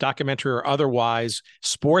ideas, documentary or otherwise,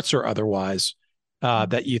 sports or otherwise,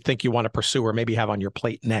 that you think you want to pursue or maybe have on your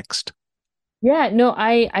plate next? Yeah, no,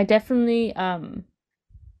 I definitely,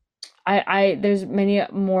 there's many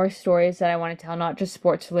more stories that I want to tell, not just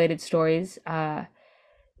sports related stories. I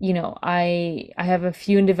have a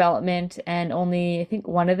few in development, and only I think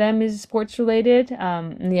one of them is sports related.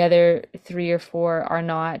 And the other 3 or 4 are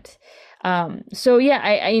not. So yeah,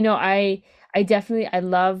 I definitely,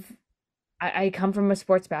 I come from a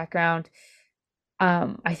sports background.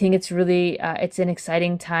 I think it's really, it's an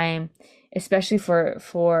exciting time, especially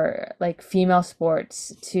for like female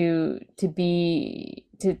sports to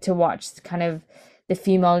watch kind of the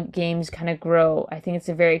female games kind of grow. I think it's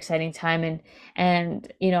a very exciting time,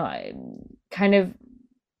 and kind of,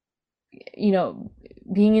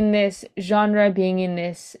 being in this genre, being in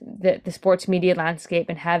this, the sports media landscape,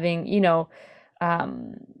 and having,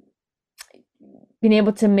 been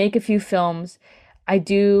able to make a few films. I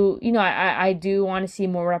do want to see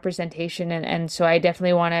more representation, and so I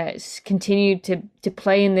definitely want to continue to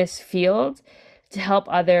play in this field, to help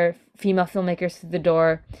other female filmmakers through the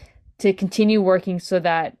door, to continue working so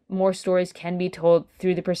that more stories can be told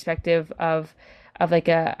through the perspective of of like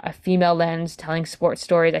a female lens telling sports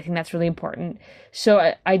stories. I think that's really important.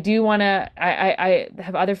 So I do want to, I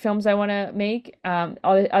have other films I want to make,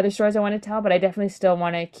 other stories I want to tell, but I definitely still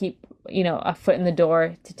want to keep, a foot in the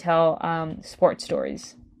door to tell sports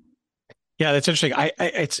stories. Yeah, that's interesting.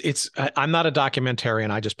 I'm not a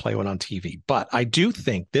documentarian. I just play one on TV, but I do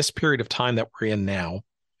think this period of time that we're in now,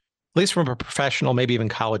 at least from a professional, maybe even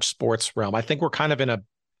college sports realm, I think we're kind of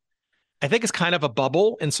I think it's kind of a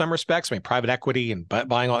bubble in some respects. I mean, private equity and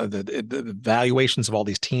buying all the valuations of all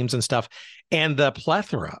these teams and stuff, and the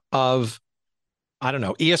plethora of, I don't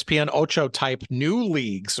know, ESPN Ocho type new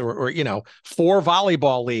leagues or 4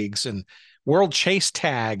 volleyball leagues and World Chase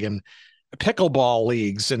Tag and pickleball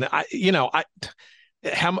leagues and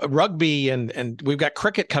rugby and we've got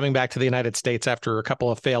cricket coming back to the United States after a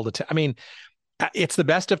couple of failed attempts. I mean, it's the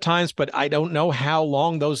best of times, but I don't know how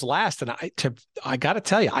long those last. And I got to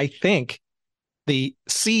tell you, I think the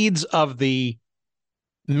seeds of the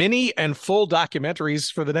mini and full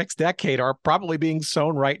documentaries for the next decade are probably being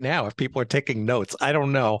sown right now. If people are taking notes, I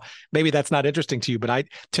don't know. Maybe that's not interesting to you, but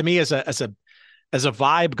to me, as a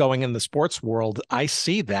vibe going in the sports world, I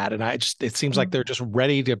see that, and it seems like they're just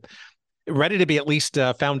ready to be at least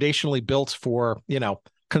foundationally built for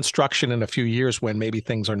construction in a few years when maybe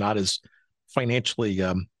things are not as financially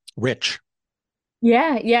rich.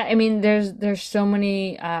 Yeah. I mean, there's so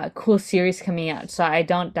many cool series coming out, so I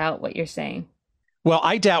don't doubt what you're saying. Well,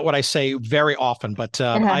 I doubt what I say very often, but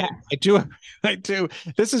I do.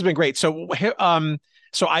 This has been great. So,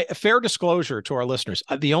 fair disclosure to our listeners,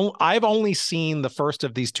 I've only seen the first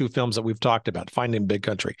of these 2 films that we've talked about, Finding Big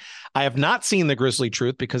Country. I have not seen The Grizzly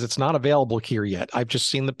Truth because it's not available here yet. I've just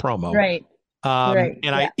seen the promo. Right.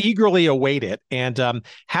 I eagerly await it. And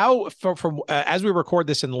how from as we record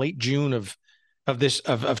this in late June of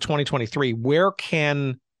 2023, where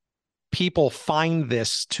can people find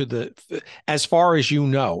this as far as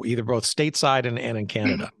either both stateside and in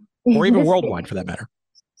Canada, or even worldwide for that matter?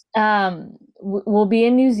 We'll be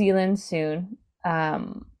in New Zealand soon.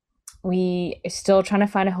 We are still trying to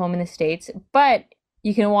find a home in the States, but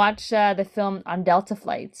you can watch the film on Delta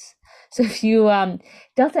flights. So if you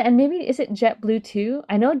Delta, and maybe is it JetBlue too?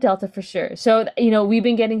 I know Delta for sure. So we've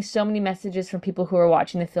been getting so many messages from people who are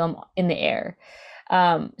watching the film in the air.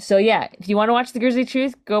 So yeah, if you want to watch The Grizzly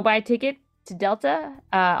Truth, go buy a ticket to Delta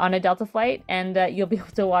on a Delta flight, and you'll be able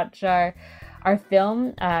to watch our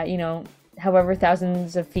film. However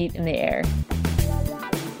thousands of feet in the air.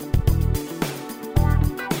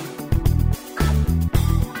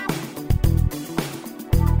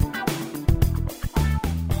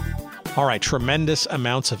 All right, tremendous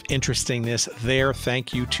amounts of interestingness there.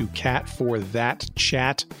 Thank you to Kat for that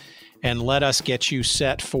chat. And let us get you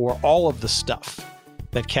set for all of the stuff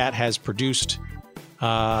that Kat has produced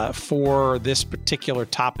for this particular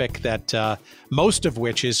topic, that most of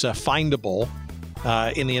which is findable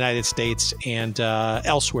in the United States and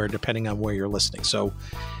elsewhere, depending on where you're listening. So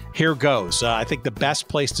here goes. I think the best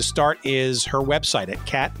place to start is her website at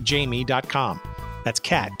katjayme.com. That's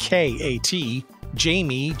Kat, K-A-T,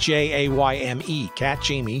 Jayme, J-A-Y-M-E,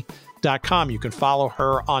 katjayme.com. You can follow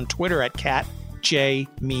her on Twitter at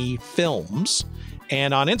katjaymefilms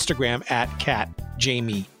and on Instagram at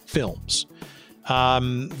katjaymefilms.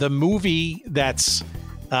 The movie that's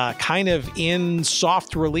kind of in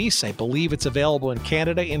soft release, I believe it's available in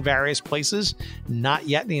Canada in various places, not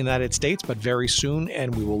yet in the United States, but very soon,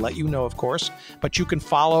 and we will let you know, of course. But you can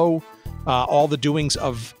follow all the doings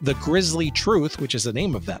of The Grizzly Truth, which is the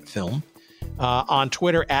name of that film, on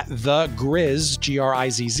Twitter at The Grizz,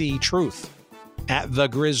 G-R-I-Z-Z, Truth, at The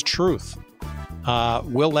Grizz Truth.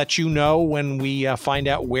 We'll let you know when we find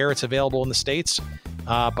out where it's available in the States,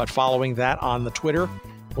 but following that on the Twitter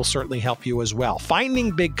will certainly help you as well.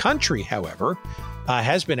 Finding Big Country, however,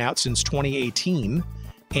 has been out since 2018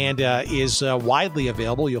 and is widely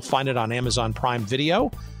available. You'll find it on Amazon Prime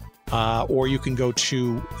Video, or you can go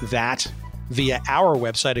to that via our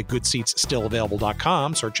website at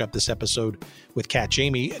goodseatsstillavailable.com. Search up this episode with Kat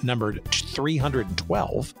Jayme, numbered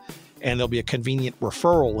 312, and there'll be a convenient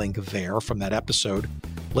referral link there from that episode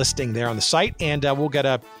listing there on the site, and we'll get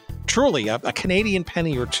a Canadian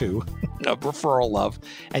penny or two of referral love,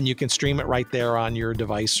 and you can stream it right there on your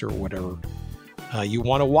device or whatever you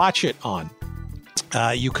want to watch it on.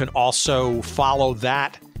 You can also follow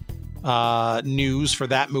that news for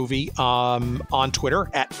that movie on Twitter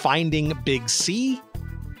at Finding Big C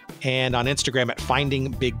and on Instagram at Finding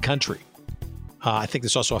Big Country. I think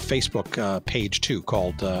there's also a Facebook page too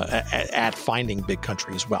called at Finding Big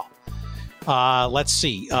Country as well. Let's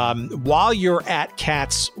see. While you're at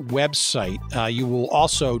Kat's website, you will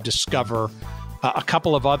also discover a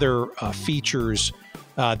couple of other features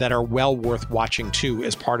that are well worth watching too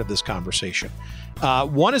as part of this conversation.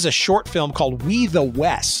 One is a short film called We the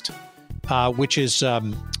West, which is,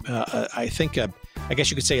 I think, I guess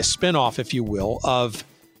you could say a spinoff, if you will, of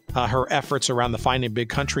her efforts around the Finding Big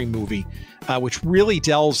Country movie, which really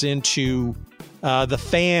delves into the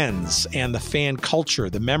fans and the fan culture,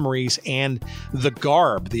 the memories and the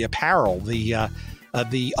garb, the apparel, the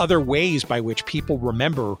other ways by which people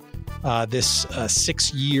remember this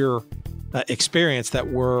 6-year experience that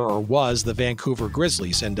was the Vancouver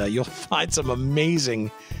Grizzlies. And you'll find some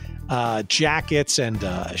amazing jackets and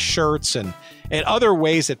shirts and other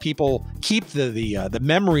ways that people keep the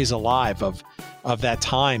memories alive of that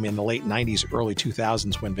time in the late 90s, early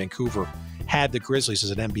 2000s when Vancouver had the Grizzlies as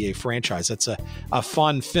an NBA franchise. That's a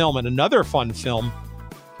fun film. And another fun film,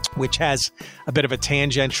 which has a bit of a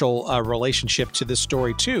tangential relationship to this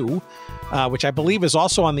story too, which I believe is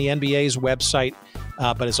also on the NBA's website,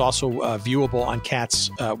 but is also viewable on Kat's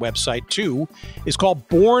website too, is called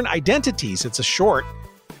Born Identities. It's a short,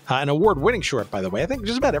 an award-winning short, by the way. I think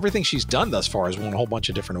just about everything she's done thus far has won a whole bunch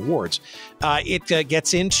of different awards. It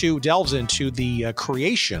delves into the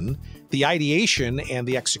creation, the ideation, and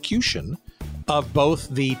the execution of both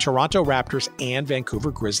the Toronto Raptors and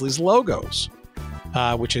Vancouver Grizzlies logos,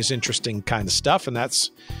 which is interesting kind of stuff. And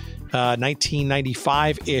that's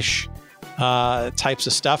 1995-ish types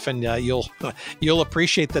of stuff. And you'll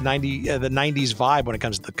appreciate the 90s vibe when it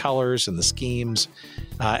comes to the colors and the schemes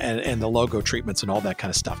and the logo treatments and all that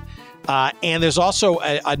kind of stuff. And there's also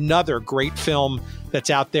another great film that's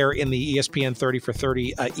out there in the ESPN 30 for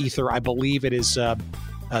 30 ether. I believe it is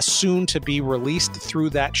soon to be released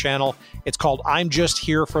through that channel. It's called I'm Just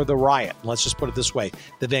Here for the Riot. Let's just put it this way.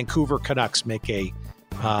 The Vancouver Canucks make a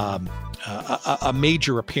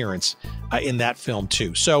major appearance in that film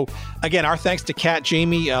too. So again, our thanks to Kat,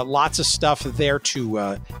 Jayme. Lots of stuff there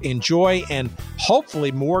to enjoy, and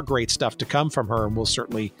hopefully more great stuff to come from her. And we'll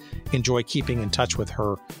certainly enjoy keeping in touch with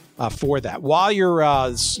her for that. While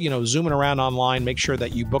you're zooming around online, make sure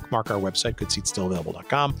that you bookmark our website,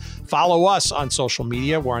 goodseatsstillavailable.com. Follow us on social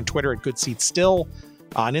media. We're on Twitter at goodseatsstill,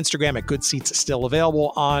 on Instagram at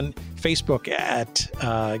goodseatsstillaavailable, on Facebook at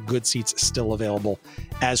goodseatsstillaavailable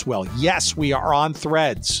as well. Yes, we are on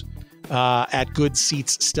Threads at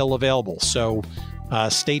goodseatsstillaavailable. So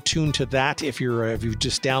stay tuned to that. If you've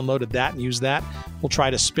just downloaded that and used that, we'll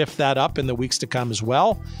try to spiff that up in the weeks to come as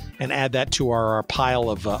well, and add that to our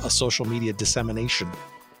pile of social media dissemination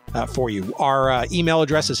for you. Our email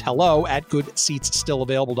address is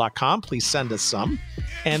hello@goodseatsstillavailable.com. Please send us some.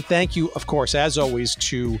 And thank you, of course, as always,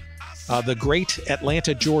 to the great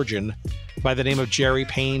Atlanta Georgian by the name of Jerry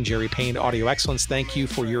Payne, Jerry Payne Audio Excellence. Thank you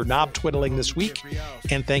for your knob twiddling this week.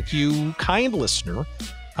 And thank you, kind listener.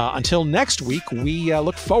 Until next week, we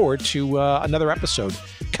look forward to another episode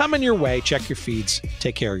coming your way. Check your feeds.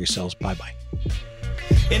 Take care of yourselves. Bye-bye.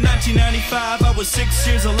 In 1995, I was 6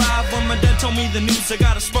 years alive when my dad told me the news. I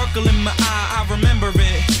got a sparkle in my eye, I remember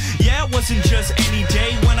it. Yeah, it wasn't just any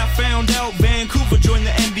day when I found out Vancouver joined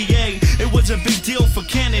the NBA. It was a big deal for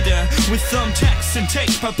Canada. With thumbtacks and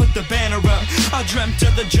tape, I put the banner up. I dreamt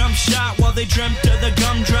of the jump shot while they dreamt of the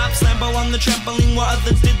gumdrops. Lambo on the trampoline while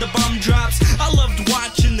others did the bum drops. I loved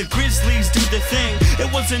watching the Grizzlies do the thing. It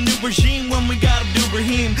was a new regime when we got Abdul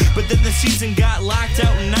Rahim. But then the season got locked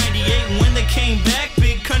out in 98. And when they came back,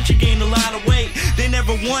 Big Country gained a lot of weight. They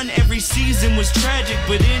never won, every season was tragic.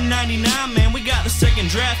 But in 99, man, we got the second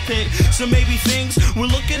draft pick. So maybe things were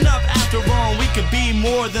looking up after all. We could be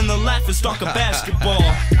more than the laughing stock of basketball.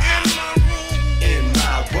 In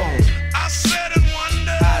my room, I sat and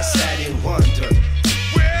wondered,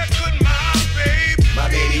 where could my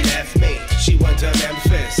baby left me? She went to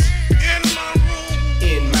Memphis.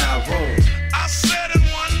 In my room, I sat and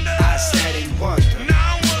wondered,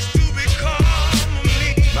 now what's to become of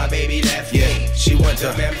me? My baby left me. She went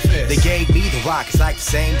to Memphis. They gave me the Rockets like the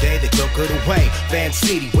same day they took it away. Van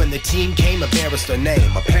City, when the team came, embarrassed their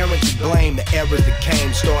name. Apparently blame the errors that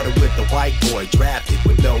came. Started with the white boy drafted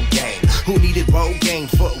with no game. Who needed road game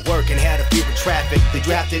footwork and had a fear of traffic. They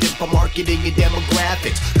drafted him for marketing and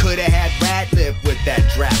demographics. Coulda had Radcliffe with that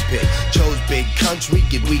draft pick. Chose Big Country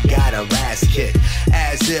and we got our ass kicked.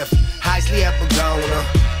 As if Heisley ever gonna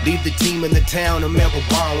leave the team in the town of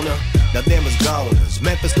marijuana. Now them is goners.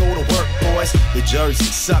 Memphis go to work, boys. The jersey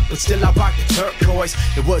suck, but still I rock the turquoise.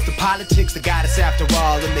 It was the politics that got us after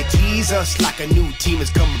all. And they tease us like a new team is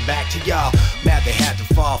coming back to y'all. Mad they had to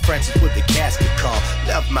fall, Francis with the casket call.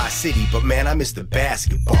 Love my city, but man, I miss the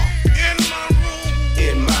basketball. In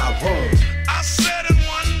my room, I sat and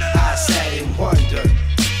wondered,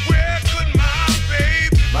 where could my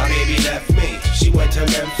baby left me? She went to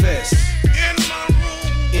Memphis.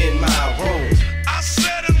 In my room, I sat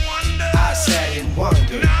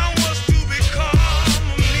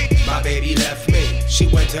she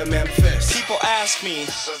went to Memphis. People ask me,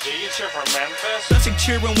 so do you cheer for Memphis? That's like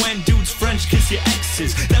cheering when dudes French kiss your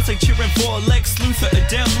exes. That's like cheering for Lex Luthor or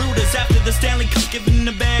Dem Looters after the Stanley Cup giving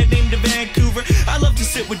a bad name to Vancouver. I love to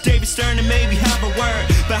sit with David Stern and maybe have a word,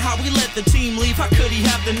 but how we let the team leave, how could he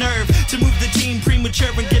have the nerve to move the team premature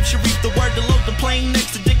and give Sharif the word to load the plane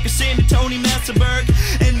next to Dickerson and Tony Massenberg?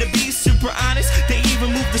 And to be super honest, they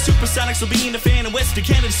even moved the Supersonics, so being a fan of Western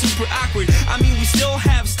Canada's super awkward. I mean, we still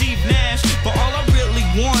have Steve Nash, but all I really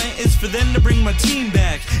want is for them to bring my team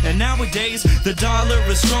back. And nowadays, the dollar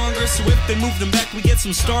is stronger, so if they move them back, we get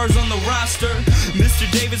some stars on the roster. Mr.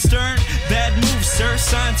 David Stern, bad move, sir.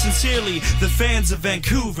 Signed sincerely, the fans of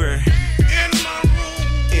Vancouver.